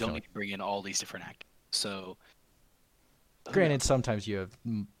 because you don't Definitely. need to bring in all these different actors. So who knows? Granted, sometimes you have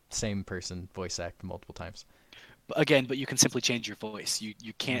same person voice act multiple times. But you can simply change your voice. You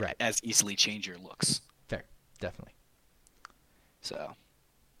can't Right. as easily change your looks. Fair. Definitely. So,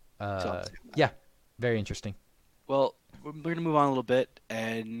 Uh, so yeah. Very interesting. well, we're gonna move on a little bit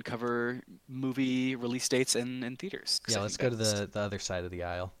and cover movie release dates and theaters. 'Cause Yeah, I let's think go to that's the other side of the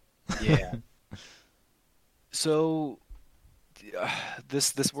aisle. yeah. So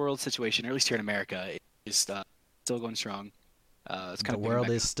this world situation, or at least here in America, is still going strong. It's kind The of picking world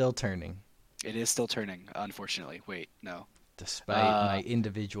back is up. still turning, It is still turning, unfortunately. Wait, no. despite Uh, my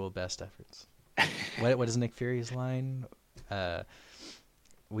individual best efforts. What is Nick Fury's line? Uh,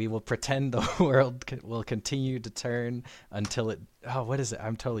 we will pretend the world will continue to turn until it. Oh, what is it?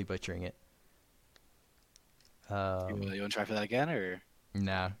 I'm totally butchering it. you want to try for that again, or?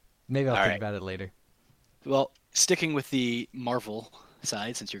 Nah. Maybe I'll All think right. about it later. Well, sticking with the Marvel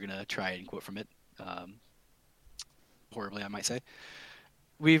side, since you're gonna try and quote from it, um, horribly, I might say,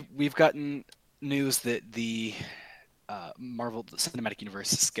 we've gotten news that the Marvel Cinematic Universe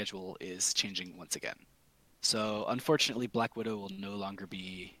schedule is changing once again. So unfortunately, Black Widow will no longer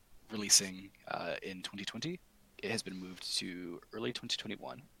be releasing in 2020. It has been moved to early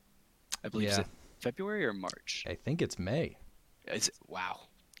 2021. I believe it's Yeah, February or March. I think it's May. Wow,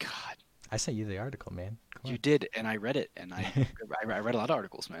 God, I sent you the article, man. Come you on. did, and I read it, and I read a lot of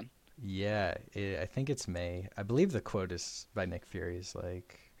articles, man. Yeah, I think it's May. I believe the quote is by Nick Fury. Is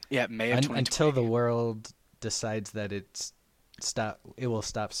like, Yeah, May of Until 2020. the world decides that it will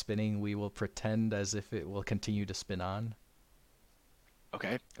stop spinning, we will pretend as if it will continue to spin on,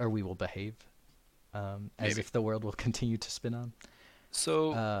 Okay, or we will behave as maybe. if the world will continue to spin on.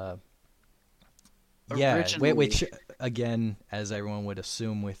 So Uh, yeah, originally, which again, as everyone would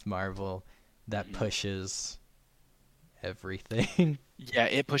assume with Marvel, that Mhm. pushes everything. Yeah,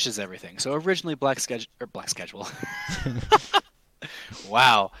 it pushes everything. So originally, Black Schedule.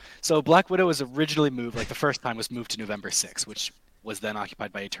 Wow. So Black Widow was originally moved, like the first time was moved to November 6th, which was then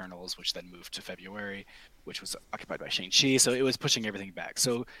occupied by Eternals, which then moved to February, which was occupied by Shang-Chi. So it was pushing everything back.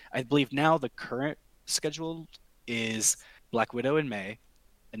 So I believe now the current schedule is Black Widow in May,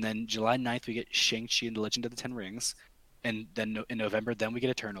 and then July 9th we get Shang-Chi and the Legend of the Ten Rings, and then in November then we get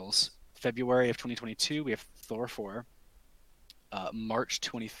Eternals. February of 2022 we have Thor 4. March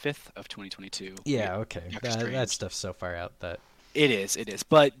 25th of 2022 we get Yeah, okay. Doctor That Strange. stuff's so far out that It is.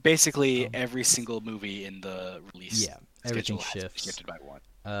 But basically, um, every single movie in the release yeah, everything schedule has been shifts. shifted by one,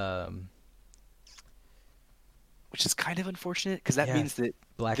 Um, which is kind of unfortunate because that yeah, means that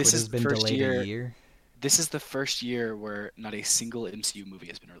Black this Widow's is the been first delayed a year. year. This is the first year where not a single MCU movie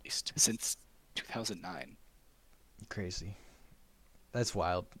has been released since 2009. Crazy. That's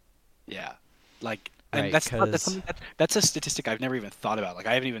wild. Yeah, like, and Right, that's because something that's a statistic I've never even thought about. Like,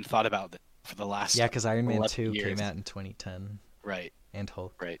 I haven't even thought about that for the yeah, last because Iron Man 11 two years. came out in 2010, Right, and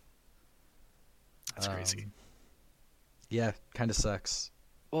Hulk. right. That's crazy. Um, yeah, kind of sucks.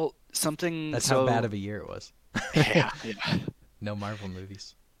 Well, something That's how bad so of a year it was. yeah, yeah. No Marvel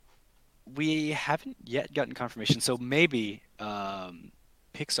movies. We haven't yet gotten confirmation, so maybe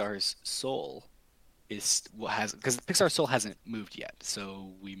Pixar's Soul is what has because Pixar's Soul hasn't moved yet,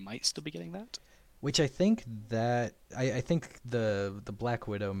 so we might still be getting that. Which I think that I think the Black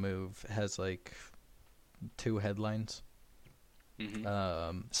Widow move has like two headlines,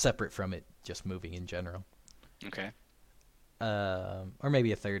 Hmm. separate from it just moving in general. Okay. Or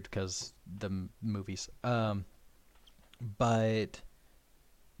maybe a third because movies. But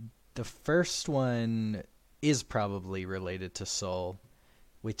the first one is probably related to Soul,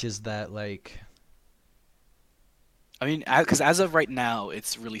 which is that like, I mean, because as of right now,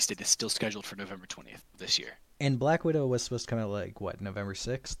 its release date is still scheduled for November 20th this year, and Black Widow was supposed to come out like what, November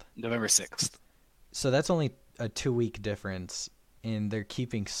 6th? November 6th. So that's only a 2 week difference, and they're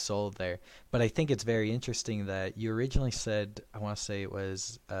keeping Soul there. But I think it's very interesting that you originally said, I want to say it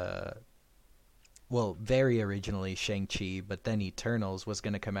was, well, very originally Shang-Chi, but then Eternals was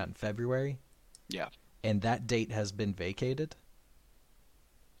going to come out in February, Yeah. and that date has been vacated.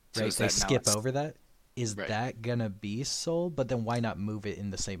 So Right? is They that now skip it's over that. Is right? that going to be Soul? But then why not move it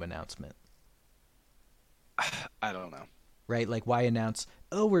in the same announcement? I don't know. Right? Like, why announce,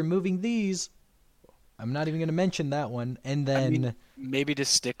 oh, we're moving these? I'm not even going to mention that one. And I mean, then maybe to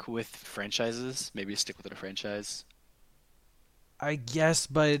stick with franchises, maybe stick with a franchise. I guess,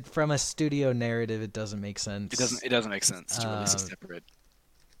 but from a studio narrative, it doesn't make sense. It doesn't make sense to release a Uh, separate.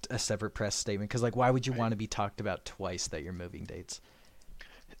 a separate press statement, because like, why would you Right. want to be talked about twice that you're moving dates?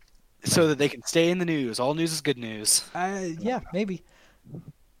 So that they can stay in the news. All news is good news. Yeah, maybe.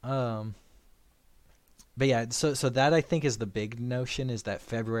 Um, but yeah, so that I think is the big notion, is that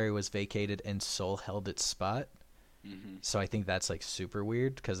February was vacated and Soul held its spot. Hmm. So I think that's like super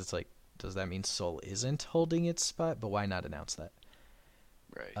weird, because it's like, does that mean Soul isn't holding its spot? But why not announce that?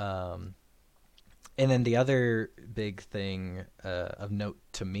 Right. And then the other big thing of note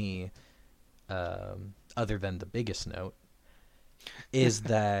to me, other than the biggest note, is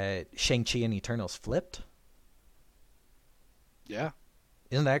that Shang-Chi and Eternals flipped. Yeah.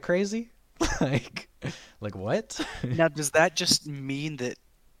 Isn't that crazy? like, like what? Now, does that just mean that,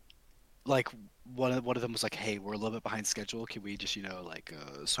 like, one of them was like, "Hey, we're a little bit behind schedule. Can we just, like,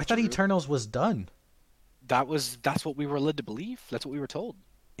 I switch thought it?" Eternals was done. That's what we were led to believe. That's what we were told.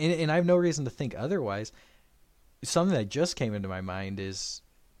 And I have no reason to think otherwise. Something that just came into my mind is,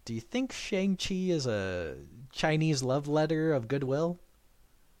 do you think Shang-Chi is a Chinese love letter of goodwill?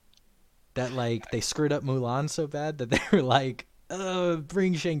 That, like, they screwed up Mulan so bad that they were like,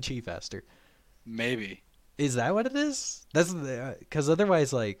 bring Shang-Chi faster. Maybe. Is that what it is? That's because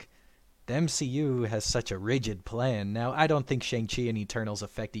otherwise, like, the MCU has such a rigid plan. Now, I don't think Shang-Chi and Eternals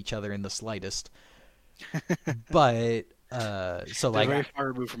affect each other in the slightest. But, so, They're like, very far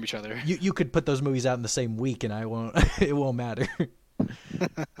removed from each other. you could put those movies out in the same week and I won't, it won't matter.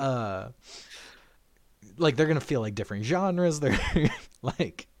 uh, like they're gonna feel like different genres. They're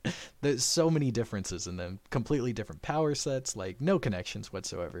like there's so many differences in them, completely different power sets, like no connections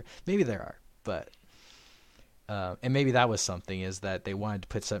whatsoever. Maybe there are, but and maybe that was something, is that they wanted to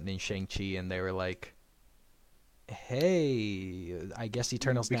put something in Shang-Chi and they were like, hey, I guess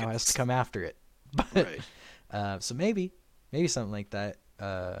Eternals now has to come after it. But Right. so maybe something like that.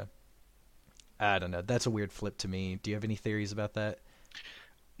 I don't know. That's a weird flip to me. Do you have any theories about that?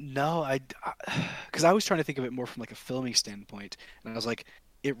 No, because I was trying to think of it more from like a filming standpoint, and I was like,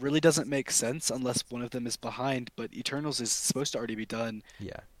 it really doesn't make sense unless one of them is behind. But Eternals is supposed to already be done.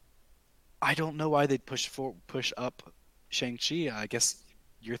 Yeah, I don't know why they'd push up Shang-Chi. I guess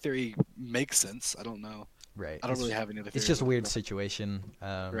your theory makes sense. I don't know. right. I don't really have any other It's theories just a about weird that. situation.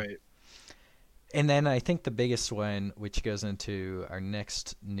 Right. And then I think the biggest one, which goes into our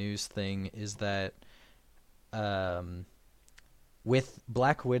next news thing, is that um, with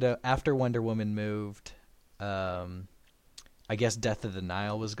Black Widow, after Wonder Woman moved, um, I guess Death of the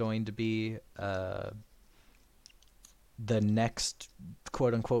Nile was going to be the next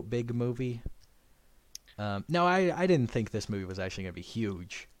quote unquote big movie. No, I didn't think this movie was actually going to be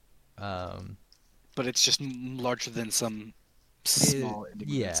huge. Um, But it's just larger than some small indie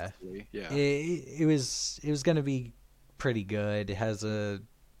movie. That's yeah, silly. Yeah. it was going to be pretty good. It has an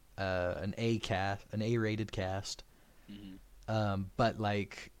A rated cast. Hmm. But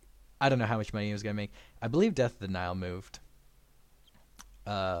like, I don't know how much money it was going to make. I believe Death of the Nile moved.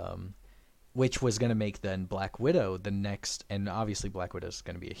 Um, which was going to make then Black Widow the next, and obviously Black Widow is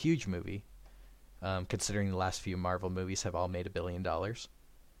going to be a huge movie, considering the last few Marvel movies have all made $1 billion.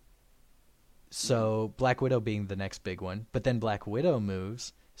 So Black Widow being the next big one, but then Black Widow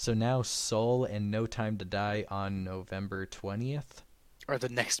moves, so now Soul and No Time to Die on November 20th Are the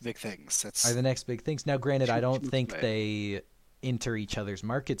next big things. are That's the next big things. Now, granted, I don't 2 months think away. they enter each other's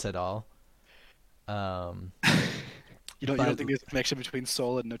markets at all. Um, You don't but think there's a connection between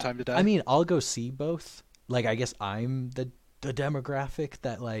Soul and No Time to I Die? mean, I'll go see both. Like, I guess I'm the demographic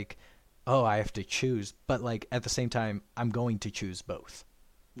that like, oh, I have to choose. But like at the same time, I'm going to choose both.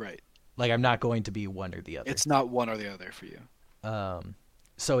 Right. Like, I'm not going to be one or the other. It's not one or the other for you. Um,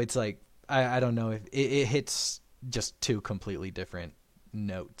 so it's like I don't know if it hits just two completely different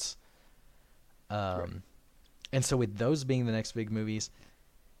notes. Right. And so with those being the next big movies,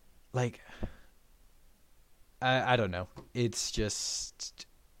 like I don't know. It's just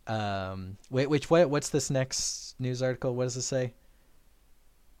what's this next news article? What does it say?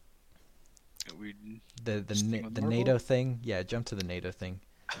 We The just think with the Marvel. NATO thing? Yeah, jump to the NATO thing.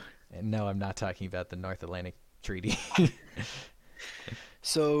 And no, I'm not talking about the North Atlantic Treaty.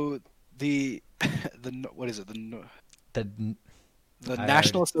 So the what is it? the The uh,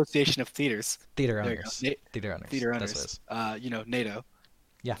 National Association of Theaters. theater There you owners. go. Theater owners. Theater That's what it owners. is. NATO.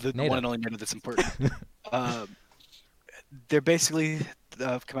 Yeah, The one NATO. and only NATO that's important. Um, they're basically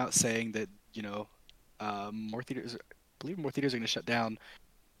come out saying that more theaters. I believe more theaters are going to shut down.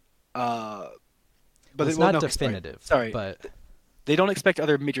 Uh, Well, it's well, not no, definitive, sorry. but They don't expect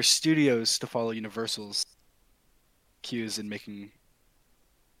other major studios to follow Universal's cues in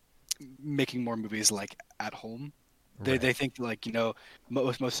making more movies like at home. They right. they think like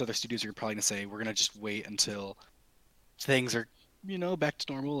most other studios are probably going to say we're going to just wait until things are back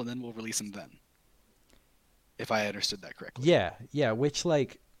to normal and then we'll release them then. If I understood that correctly. Yeah, yeah, which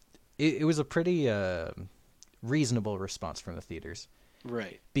like it was a pretty reasonable response from the theaters,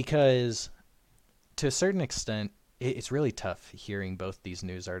 Right. because to a certain extent it's really tough hearing both these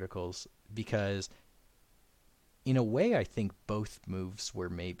news articles, because in a way I think both moves were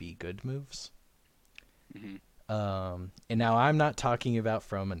maybe good moves. Hmm. And now I'm not talking about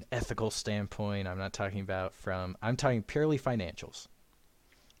from an ethical standpoint. I'm talking purely financials.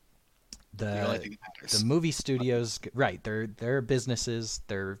 The only The thing that the matters. movie studios, right? They're businesses.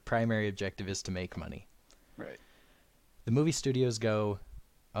 Their primary objective is to make money. Right. The movie studios go,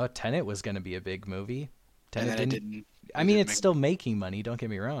 oh, Tenet was going to be a big movie. And Tenet then it didn't. didn't. I It mean, didn't it's make. still making money. Don't get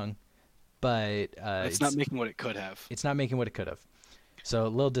me wrong, but It's not making what it could have. it's not making what it could have. So a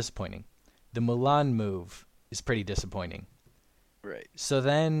little disappointing. The Mulan move is pretty disappointing. Right. So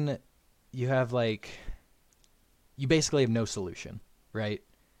then you have like, you basically have no solution, right?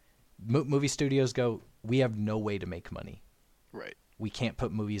 Movie studios go, we have no way to make money. Right. We can't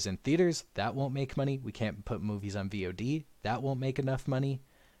put movies in theaters. That won't make money. We can't put movies on VOD. That won't make enough money.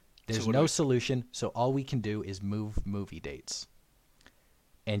 There's So what do no we? solution. So all we can do is move movie dates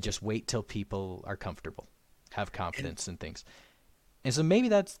and just wait till people are comfortable, have And confidence in things. And so maybe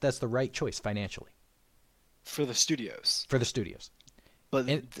that's the right choice financially for the studios, for the studios. but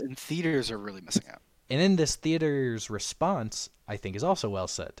And then theaters are really missing out. in this theater's response, I think, is also well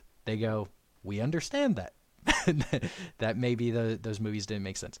said. They go, We understand that. That maybe those movies didn't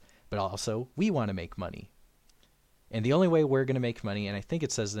make sense. But also, we want to make money. And the only way we're going to make money, and I think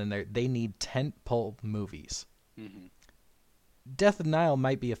it says in there, they need tentpole movies. Mm-hmm. Death of the Nile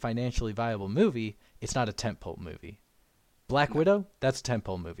might be a financially viable movie. It's not a tentpole movie. Black Widow, that's a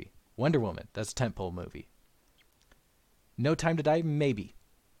tentpole movie. Wonder Woman, that's a tentpole movie. No Time to Die, maybe.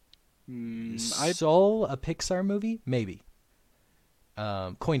 Soul, a Pixar movie, maybe.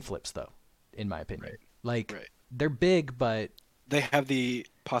 Coin flips, though, in my opinion. Right. They're big, but they have the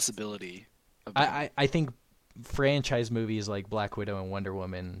possibility of I think franchise movies like Black Widow and Wonder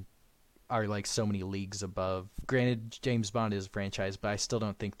Woman are like so many leagues above. Granted, James Bond is a franchise, but I still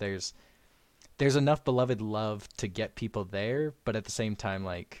don't think there's enough beloved love to get people there. But at the same time,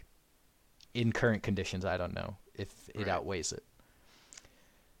 like in current conditions, I don't know if it outweighs it.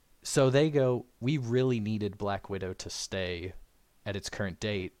 So they go, we really needed Black Widow to stay at its current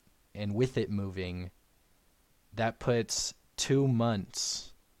date, and with it moving, that puts 2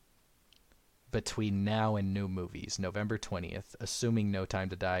 months between now and new movies, November 20th, assuming No Time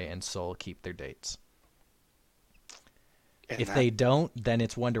to Die and Soul keep their dates. And if they don't, then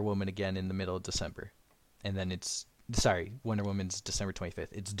it's Wonder Woman again in the middle of December. And then Wonder Woman's December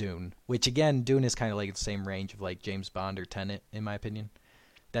 25th. It's Dune, which again, Dune is kind of like the same range of like James Bond or Tenet, in my opinion.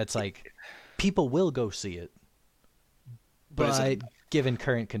 That's like, people will go see it. But given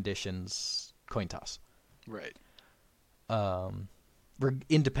current conditions, coin toss. Right. We're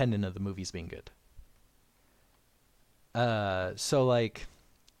independent of the movies being good. So like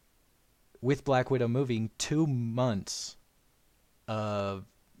with Black Widow moving, 2 months of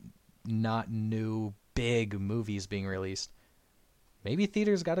not new big movies being released, maybe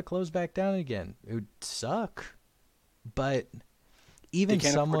theaters got to close back down again. It would suck, but even they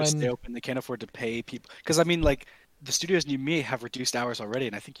can't afford to stay open. They can't afford to pay people, because I mean, like the studios you may have reduced hours already,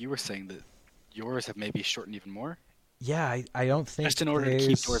 and I think you were saying that yours have maybe shortened even more. Yeah, I don't think just in order to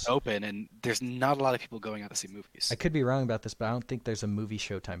keep doors open, and there's not a lot of people going out to see movies. I could be wrong about this, but I don't think there's a movie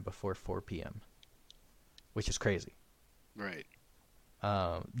showtime before 4 p.m., which is crazy. Right.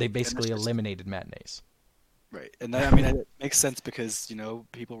 They basically eliminated matinees. Right, and that, I mean, it makes sense because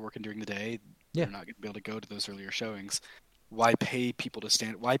people working during the day, they're not going to be able to go to those earlier showings. Why pay people to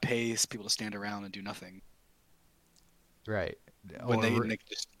stand? Why pay people to stand around and do nothing? Right. When they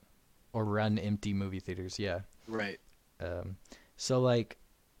just or run empty movie theaters. Yeah. Right. So like,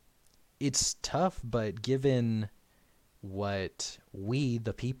 it's tough, but given what we,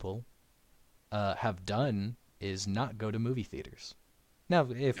 the people, have done is not go to movie theaters. Now,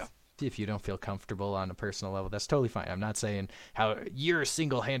 if you don't feel comfortable on a personal level, that's totally fine. I'm not saying how you're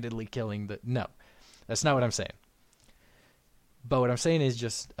single-handedly killing no, that's not what I'm saying. But what I'm saying is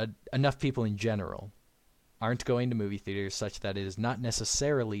just enough people in general aren't going to movie theaters such that it is not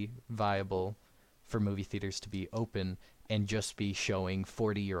necessarily viable for movie theaters to be open and just be showing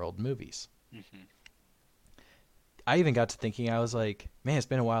 40-year-old movies. Mm-hmm. I even got to thinking, I was like, man, it's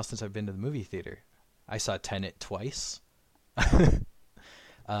been a while since I've been to the movie theater. I saw Tenet twice.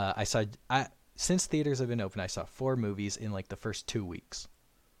 Since theaters have been open, I saw 4 movies in like the first 2 weeks.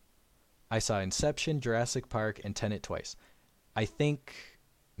 I saw Inception, Jurassic Park, and Tenet twice. I think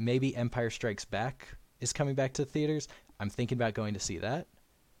maybe Empire Strikes Back is coming back to the theaters. I'm thinking about going to see that.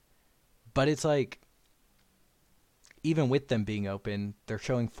 But it's like, even with them being open, they're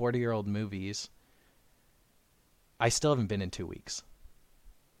showing 40-year-old movies. I still haven't been in 2 weeks.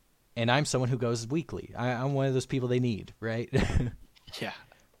 And I'm someone who goes weekly. I'm one of those people they need, right? Yeah.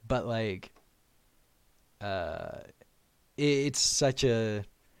 But like, it's such a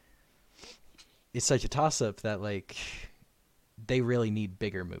toss-up that like, they really need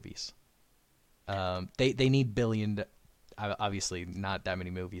bigger movies. They need billion. Obviously, not that many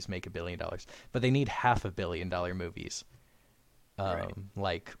movies make $1 billion, but they need $500 million movies.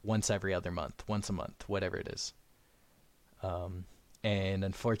 Like once every other month, once a month, whatever it is. And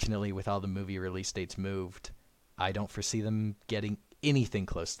unfortunately, with all the movie release dates moved, I don't foresee them getting anything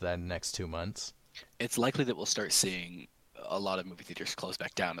close to that in the next 2 months. It's likely that we'll start seeing a lot of movie theaters close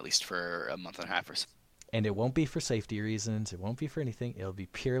back down, at least for a month and a half or so. And it won't be for safety reasons. It won't be for anything. It'll be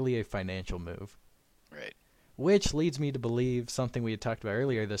purely a financial move. Right. Which leads me to believe something we had talked about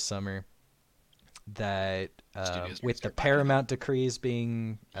earlier this summer, that with the Paramount decrees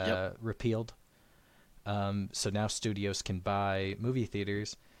being repealed, so now studios can buy movie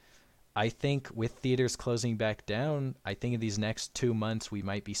theaters. I think with theaters closing back down, I think in these next 2 months we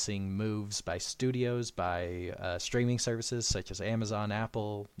might be seeing moves by studios, by streaming services such as Amazon,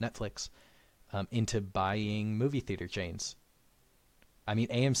 Apple, Netflix, into buying movie theater chains. I mean,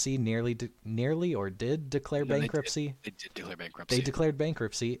 AMC nearly did declare bankruptcy. They did declare bankruptcy. They declared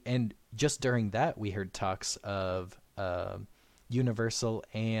bankruptcy, and just during that, we heard talks of Universal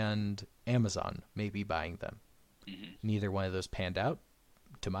and Amazon maybe buying them. Hmm. Neither one of those panned out,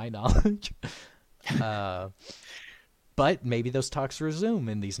 to my knowledge. uh, but maybe those talks resume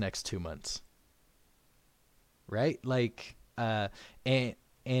in these next 2 months, right? Like, and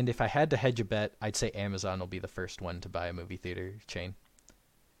if I had to hedge a bet, I'd say Amazon will be the first one to buy a movie theater chain.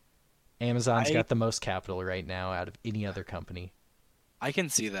 Amazon's I got the most capital right now out of any other company. I can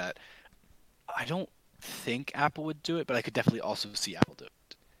see that. I don't think Apple would do it, but I could definitely also see Apple do it.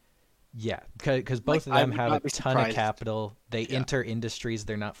 Yeah, because Like, both of I them would have a not be ton of surprised. capital. They Yeah, enter industries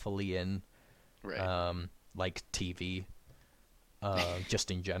they're not fully in, right. like TV,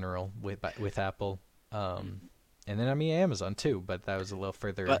 just in general with Apple. Um, Mhm. and then I mean Amazon too, but that was a little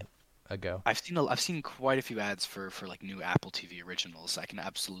further But ago. I've seen quite a few ads for like new Apple TV originals. I can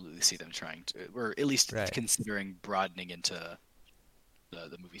absolutely see them trying to, or at least Right. considering broadening into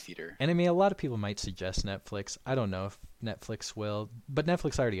the movie theater. And I mean, a lot of people might suggest Netflix. I don't know if Netflix will, but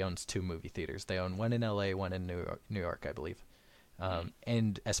Netflix already owns two movie theaters. They own one in LA, one in New York, I believe. Mhm.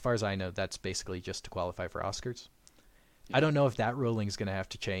 And as far as I know, that's basically just to qualify for Oscars. I Yeah. don't know if that ruling is going to have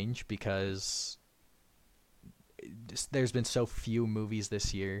to change because there's been so few movies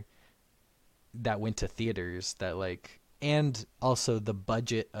this year that went to theaters that like, and also the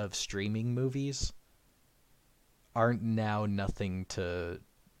budget of streaming movies aren't now nothing to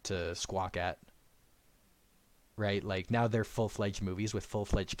squawk at, right? Like now they're full-fledged movies with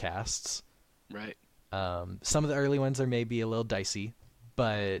full-fledged casts. Right. Some of the early ones are maybe a little dicey,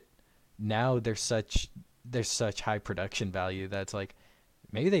 but now there's such high production value that's like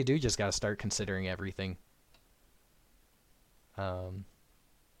maybe they do just got to start considering everything. Um,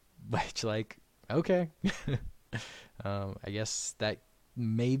 which like okay, I guess that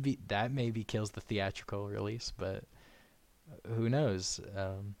maybe kills the theatrical release, but who knows?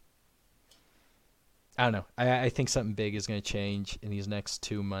 I don't know. I think something big is going to change in these next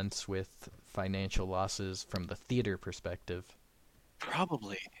 2 months with financial losses from the theater perspective.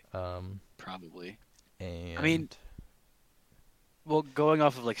 Probably. Um, Probably. I mean, and well, going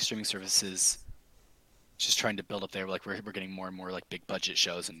off of like streaming services, just trying to build up there, like we're getting more and more like big budget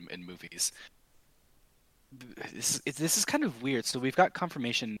shows and movies. This is kind of weird. So we've got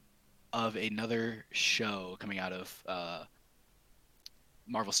confirmation of another show coming out of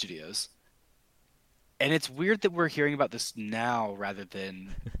Marvel Studios, and it's weird that we're hearing about this now rather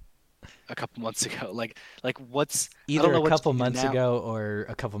than a couple months ago. Like what's I don't either know a what's couple changed months now. ago or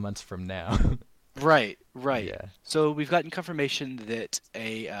a couple months from now. Right, right. Yeah. So we've gotten confirmation that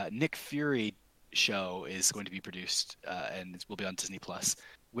a Nick Fury show is going to be produced and it will be on Disney Plus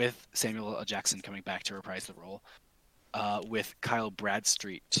with Samuel L. Jackson coming back to reprise the role, with Kyle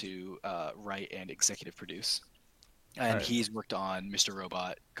Bradstreet to write and executive produce. All And right. he's worked on Mr.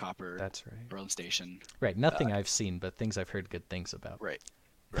 Robot, Copper, That's right. Berlin Station. Right. Uh, Nothing I've seen, but things I've heard good things about. right,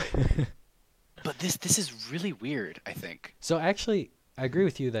 right. But this is really weird, I think. So actually, I agree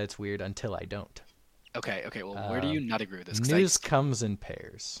with you that it's weird until I don't. Okay, okay. Well, where do you not agree with this? 'Cause News comes in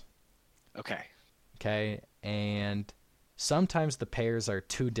pairs. okay, Okay, and sometimes the pairs are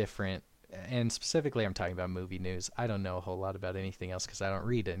too different. And specifically, I'm talking about movie news. I don't know a whole lot about anything else because I don't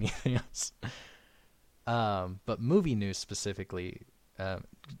read anything else. But movie news specifically,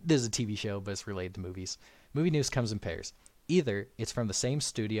 this is a TV show, but it's related to movies. Movie news comes in pairs. Either it's from the same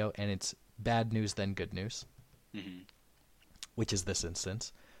studio and it's bad news then good news, hmm, which is this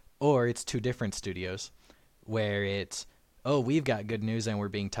instance, or it's two different studios where it's oh we've got good news and we're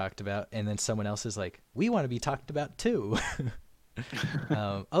being talked about, and then someone else is like we want to be talked about too.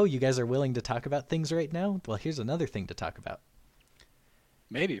 Oh, you guys are willing to talk about things right now? Well, here's another thing to talk about.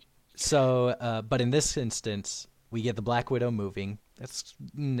 maybe. So, but in this instance, we get the Black Widow moving. That's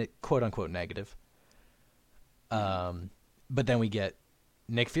quote unquote negative. But then we get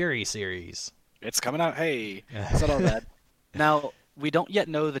Nick Fury series. It's coming out. Hey, it's not all bad. Now, we don't yet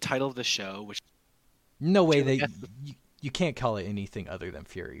know the title of the show, which No way I that guess- you can't call it anything other than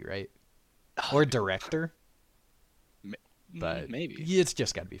Fury, right? Or director, but maybe. it's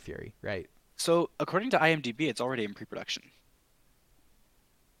just got to be Fury, right? So, according to IMDb, it's already in pre-production.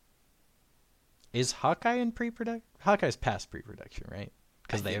 Is Hawkeye in pre-production? Hawkeye's past pre-production, right?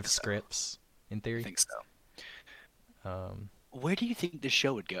 Because I they think have so. scripts in I theory. think so. Um, Where do you think this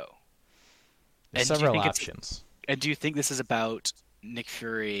show would go? there's And do you several think it's options. and do you think this is about Nick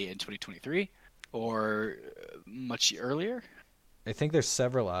Fury in 2023 or much earlier? I think there's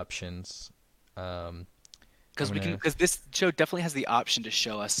several options. Um, I'm gonna. Because this show definitely has the option to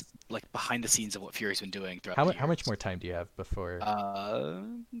show us like behind the scenes of what Fury's been doing throughout How the how much years. more time do you have before? A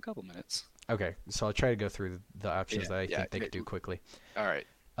couple minutes. Okay, so I'll try to go through the options Yeah, that I yeah. think they could do quickly. All right.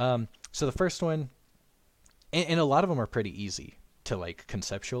 So the first one, and a lot of them are pretty easy to like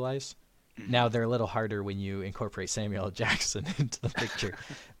conceptualize. Now they're a little harder when you incorporate Samuel L. Jackson into the picture.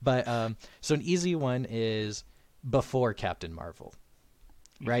 But so an easy one is before Captain Marvel,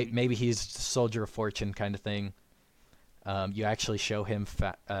 right? Maybe he's Soldier of Fortune kind of thing. You actually show him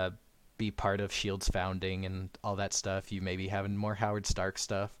be part of S.H.I.E.L.D.'s founding and all that stuff. You maybe having more Howard Stark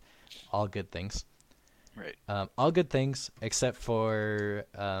stuff. All good things. Right. All good things, except for,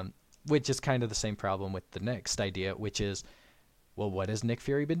 which is kind of the same problem with the next idea, which is, well, what has Nick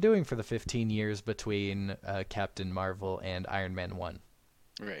Fury been doing for the 15 years between Captain Marvel and Iron Man 1?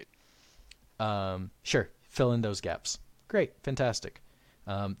 Right. Sure, fill in those gaps. Great, fantastic.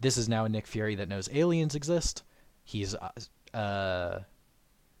 This is now a Nick Fury that knows aliens exist. He's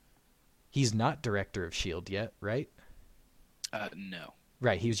not director of S.H.I.E.L.D. yet, right? No.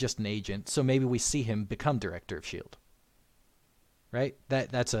 Right, he was just an agent, so maybe we see him become director of S.H.I.E.L.D. Right?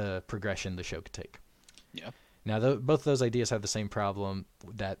 That's a progression the show could take. Yeah. Now, both of those ideas have the same problem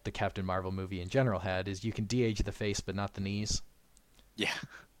that the Captain Marvel movie in general had, is you can de-age the face but not the knees. Yeah.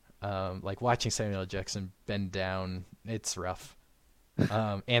 Like watching Samuel L. Jackson bend down, it's rough.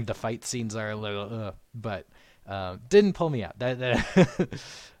 And the fight scenes are a little, but didn't pull me out.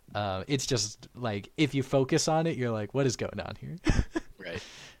 It's just like, if you focus on it, you're like, what is going on here? Right.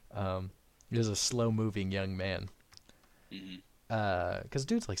 There's a slow-moving young man. Because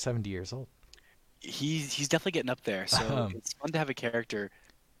dude's like 70 years old. He's definitely getting up there. So it's fun to have a character,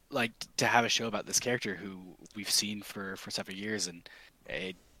 like to have a show about this character who we've seen for several years, and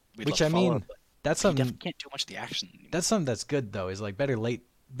we'd which love to I follow, mean, that's he something. definitely can't do much of the action anymore. That's something that's good though. Is like better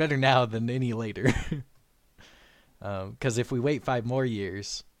now than any later. Because if we wait 5 more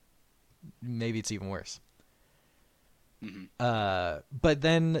years, maybe it's even worse. But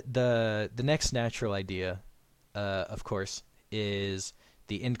then the next natural idea, of course, is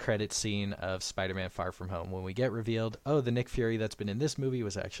the end credit scene of Spider-Man: Far From Home, when we get revealed, oh, the Nick Fury that's been in this movie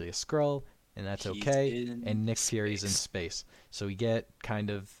was actually a Skrull, and that's He's okay. in And Nick Fury's in space. space, so we get kind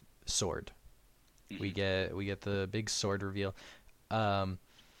of Sword. We get the big Sword reveal. I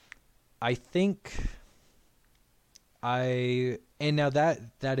think and now that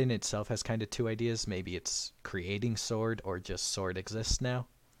in itself has kind of 2 ideas. Maybe it's creating Sword or just Sword exists now.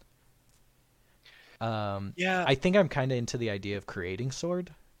 Yeah. I think I'm kind of into the idea of creating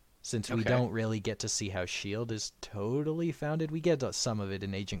Sword, since we Okay. don't really get to see how S.H.I.E.L.D. is totally founded. We get some of it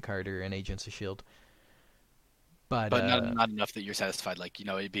in Agent Carter and Agents of S.H.I.E.L.D. But Not enough that you're satisfied. Like,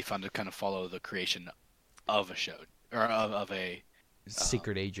 it'd be fun to kind of follow the creation of a show, or of a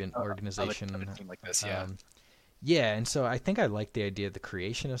secret agent organization. of a team like this. Yeah. Yeah, and so I think I like the idea of the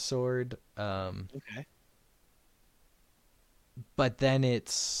creation of Sword. Okay. But then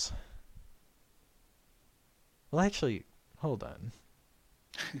it's... Well, actually, hold on.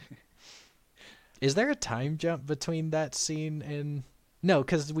 Is there a time jump between that scene and... No,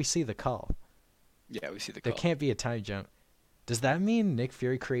 because we see the call. Yeah, we see the There call. can't be a time jump. Does that mean Nick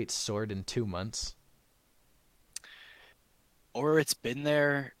Fury creates Sword in 2 months? Or it's been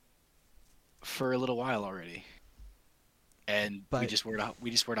there for a little while already, and we But just weren't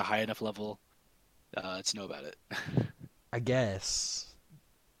a high enough level to know about it. I guess...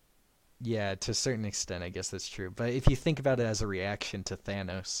 Yeah, to a certain extent, I guess that's true. But if you think about it as a reaction to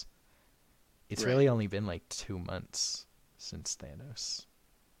Thanos, it's Right. really only been like 2 months since Thanos.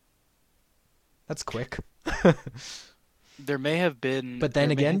 That's quick. There may have been, But then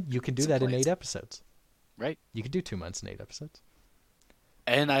there may again, have you can do some that in plans. 8 episodes. Right? You could do 2 months in 8 episodes.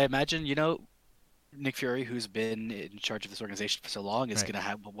 And I imagine, Nick Fury, who's been in charge of this organization for so long, is Right. going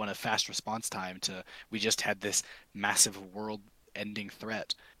to want a fast response time to. We just had this massive world-ending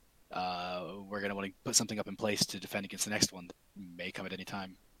threat. We're going to want to put something up in place to defend against the next one that may come at any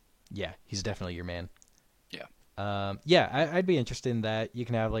time. Yeah, he's definitely your man. Yeah. Yeah, I'd be interested in that. You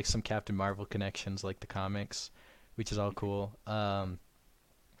can have like some Captain Marvel connections, like the comics, which is all cool. And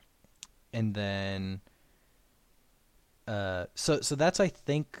then, so that's, I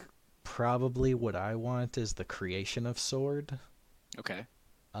think, probably what I want is the creation of Sword. Okay.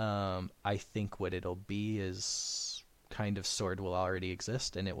 I think what it'll be is kind of Sword will already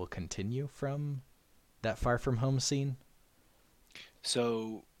exist and it will continue from that Far From Home scene.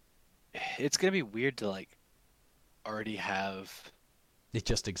 So it's going to be weird to already have. It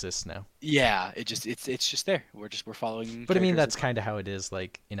just exists now. Yeah, it's just there. We're following. But I mean, characters that's kind of how it is,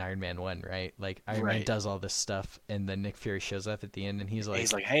 like in Iron Man 1, right? Like Iron Man Right. does all this stuff, and then Nick Fury shows up at the end, and he's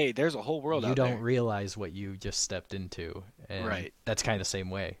like, hey, there's a whole world "You out don't there. realize what you just stepped into," and Right. that's kind of the same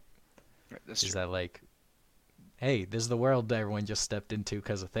way. Right, that's Is true. that like, hey, this is the world that everyone just stepped into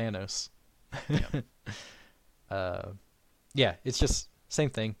because of Thanos. Yeah. Yeah, it's just Same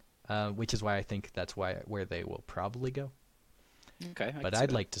thing, which is why I think that's where they will probably go. Okay, I But can see I'd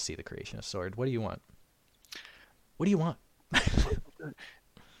that. like to see the creation of Sword. What do you want? What do you want?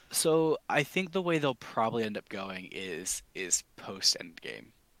 So I think the way they'll probably end up going is post Endgame.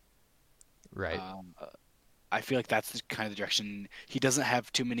 Right. Um, I feel like that's kind of the direction. He doesn't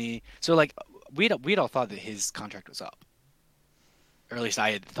have too many. So like we'd all thought that his contract was up, or at least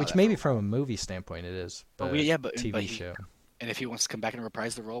I had thought Which that for maybe a from a while. movie standpoint it is, But but but TV he show. and if he wants to come back and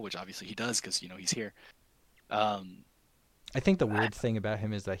reprise the role, which obviously he does because he's here. Um, I think the I- weird thing about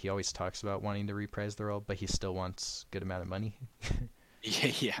him is that he always talks about wanting to reprise the role, but he still wants good amount of money.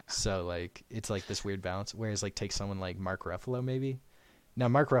 yeah, yeah, So like it's like this weird balance. Whereas like take someone like Mark Ruffalo maybe. Now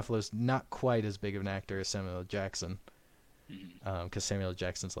Mark Ruffalo's not quite as big of an actor as Samuel L. Jackson, mhm, because Samuel L.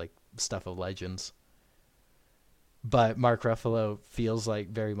 Jackson's like stuff of legends. But Mark Ruffalo feels like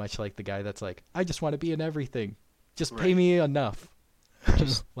very much like the guy that's like, I just want to be in everything. Just pay right. me enough.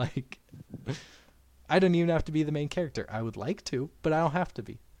 Just Like I don't even have to be the main character. I would like to, but I don't have to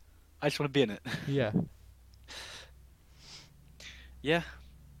be. I just want to be in it. Yeah. Yeah,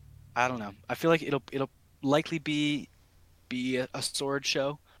 I don't know. I feel like it'll likely be a sword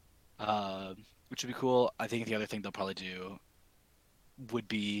show, which would be cool. I think the other thing they'll probably do would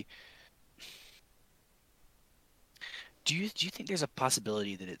be. Do you think there's a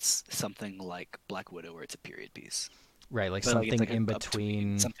possibility that it's something like Black Widow, where it's a period piece, Right, like but like it's something like in a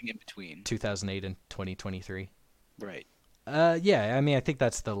between between something in between, 2008 and 2023. right? Yeah, I mean, I think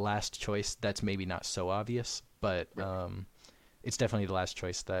that's the last choice. That's maybe not so obvious, but Right. it's definitely the last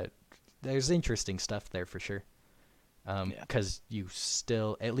choice. That there's interesting stuff there for sure. Yeah. Because you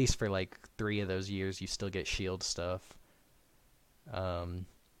still, at least for like 3 of those years, you still get Shield stuff. Um,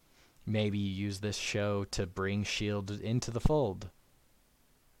 maybe you use this show to bring Shield into the fold.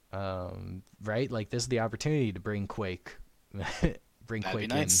 Right, like this is the opportunity to bring Quake, bring That'd be Quake in,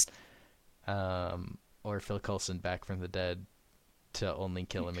 nice. or Phil Coulson back from the dead to only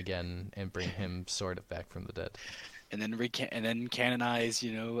kill him again and bring him sort of back from the dead. And then canonize,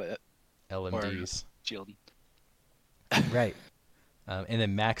 or LMDs. Shield. Right. And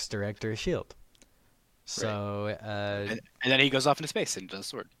then Max director of Shield. Right. So And then he goes off into space and does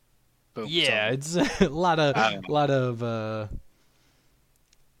sword. Boom. yeah, Solved. it's a lot of I don't know.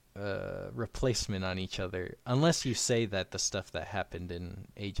 replacement on each other. Unless you say that the stuff that happened in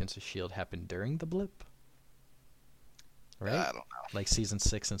Agents of Shield happened during the blip, right? I don't know. Like season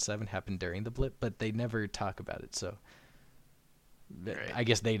 6 and 7 happened during the blip, but they never talk about it. So Right. I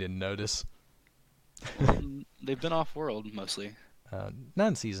guess they didn't notice. They've been off world mostly. Not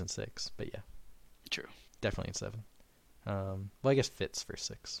in season 6, but yeah, True. definitely in 7. Well, I guess Fitz for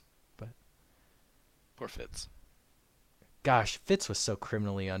 6, but Poor Fitz. gosh, Fitz was so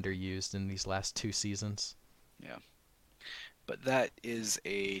criminally underused in these last 2 seasons. Yeah. But that is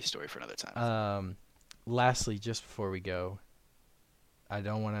a story for another time. Lastly, just before we go, I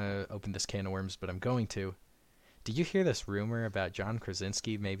don't want to open this can of worms, but I'm going to. Did you hear this rumor about John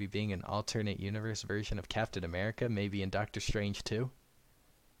Krasinski maybe being an alternate universe version of Captain America, maybe in Doctor Strange 2?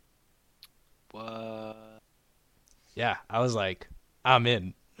 What? Yeah, I was like, I'm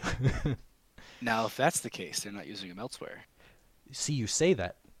in. Now, if that's the case, they're not using him elsewhere. See, you say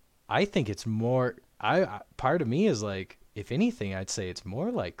that. I think it's more. Part of me is like, if anything, I'd say it's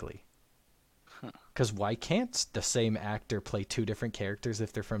more likely. Huh. Because why can't the same actor play 2 different characters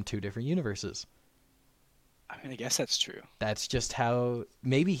if they're from 2 different universes? I mean, I guess that's true. That's just how.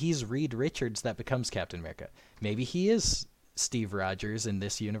 Maybe he's Reed Richards that becomes Captain America. Maybe he is Steve Rogers in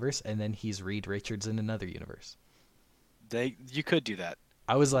this universe, and then he's Reed Richards in another universe. You could do that.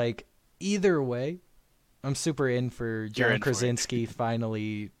 I was like, either way, I'm super in for You're John in for it. Krasinski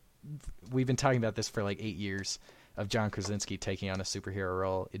finally. We've been talking about this for like 8 years of John Krasinski taking on a superhero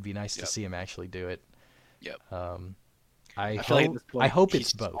role. It'd be nice to Yep. see him actually do it. Yep. I feel like at hope. this point, I hope he's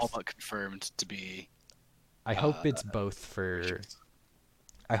it's just all both. but confirmed to be. I hope it's both for. Richards.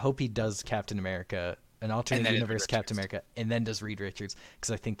 I hope he does Captain America, an alternate then it's universe Reed Captain Richards. America, and then does Reed Richards,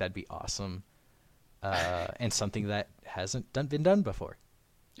 because I think that'd be awesome, and something that hasn't been done before.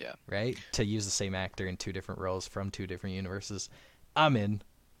 Yeah. Right? To use the same actor in 2 different roles from 2 different universes. I'm in.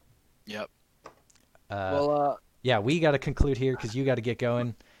 Yep. Uh, yeah, we got to conclude here because you got to get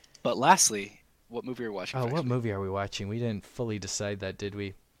going. But lastly, what movie are you watching? Oh, for what next week? movie are we watching? We didn't fully decide that, did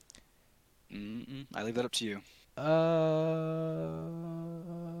we? I leave that up to you.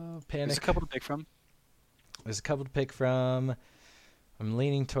 Panic. There's a couple to pick from. There's a couple to pick from. I'm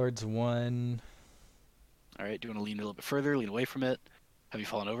leaning towards one. All right. Do you want to lean a little bit further? Lean away from it? Have you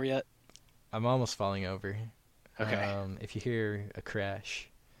fallen over yet? I'm almost falling over. Okay. If you hear a crash,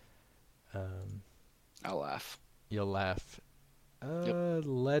 I'll laugh. you'll laugh. Yep.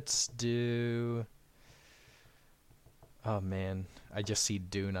 Let's do. Oh man, I just see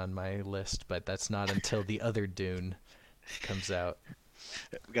Dune on my list, but that's not until the other Dune comes out.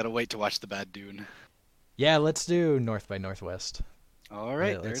 We gotta wait to watch the bad Dune. Yeah, let's do North by Northwest. All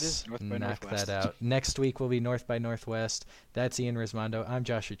right, there it is. Let's North by knock that Northwest. out. Next week will be North by Northwest. That's Ian Rismondo. I'm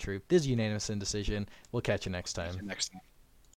Joshua Troop. This is Unanimous Indecision. We'll catch you next time. Next time.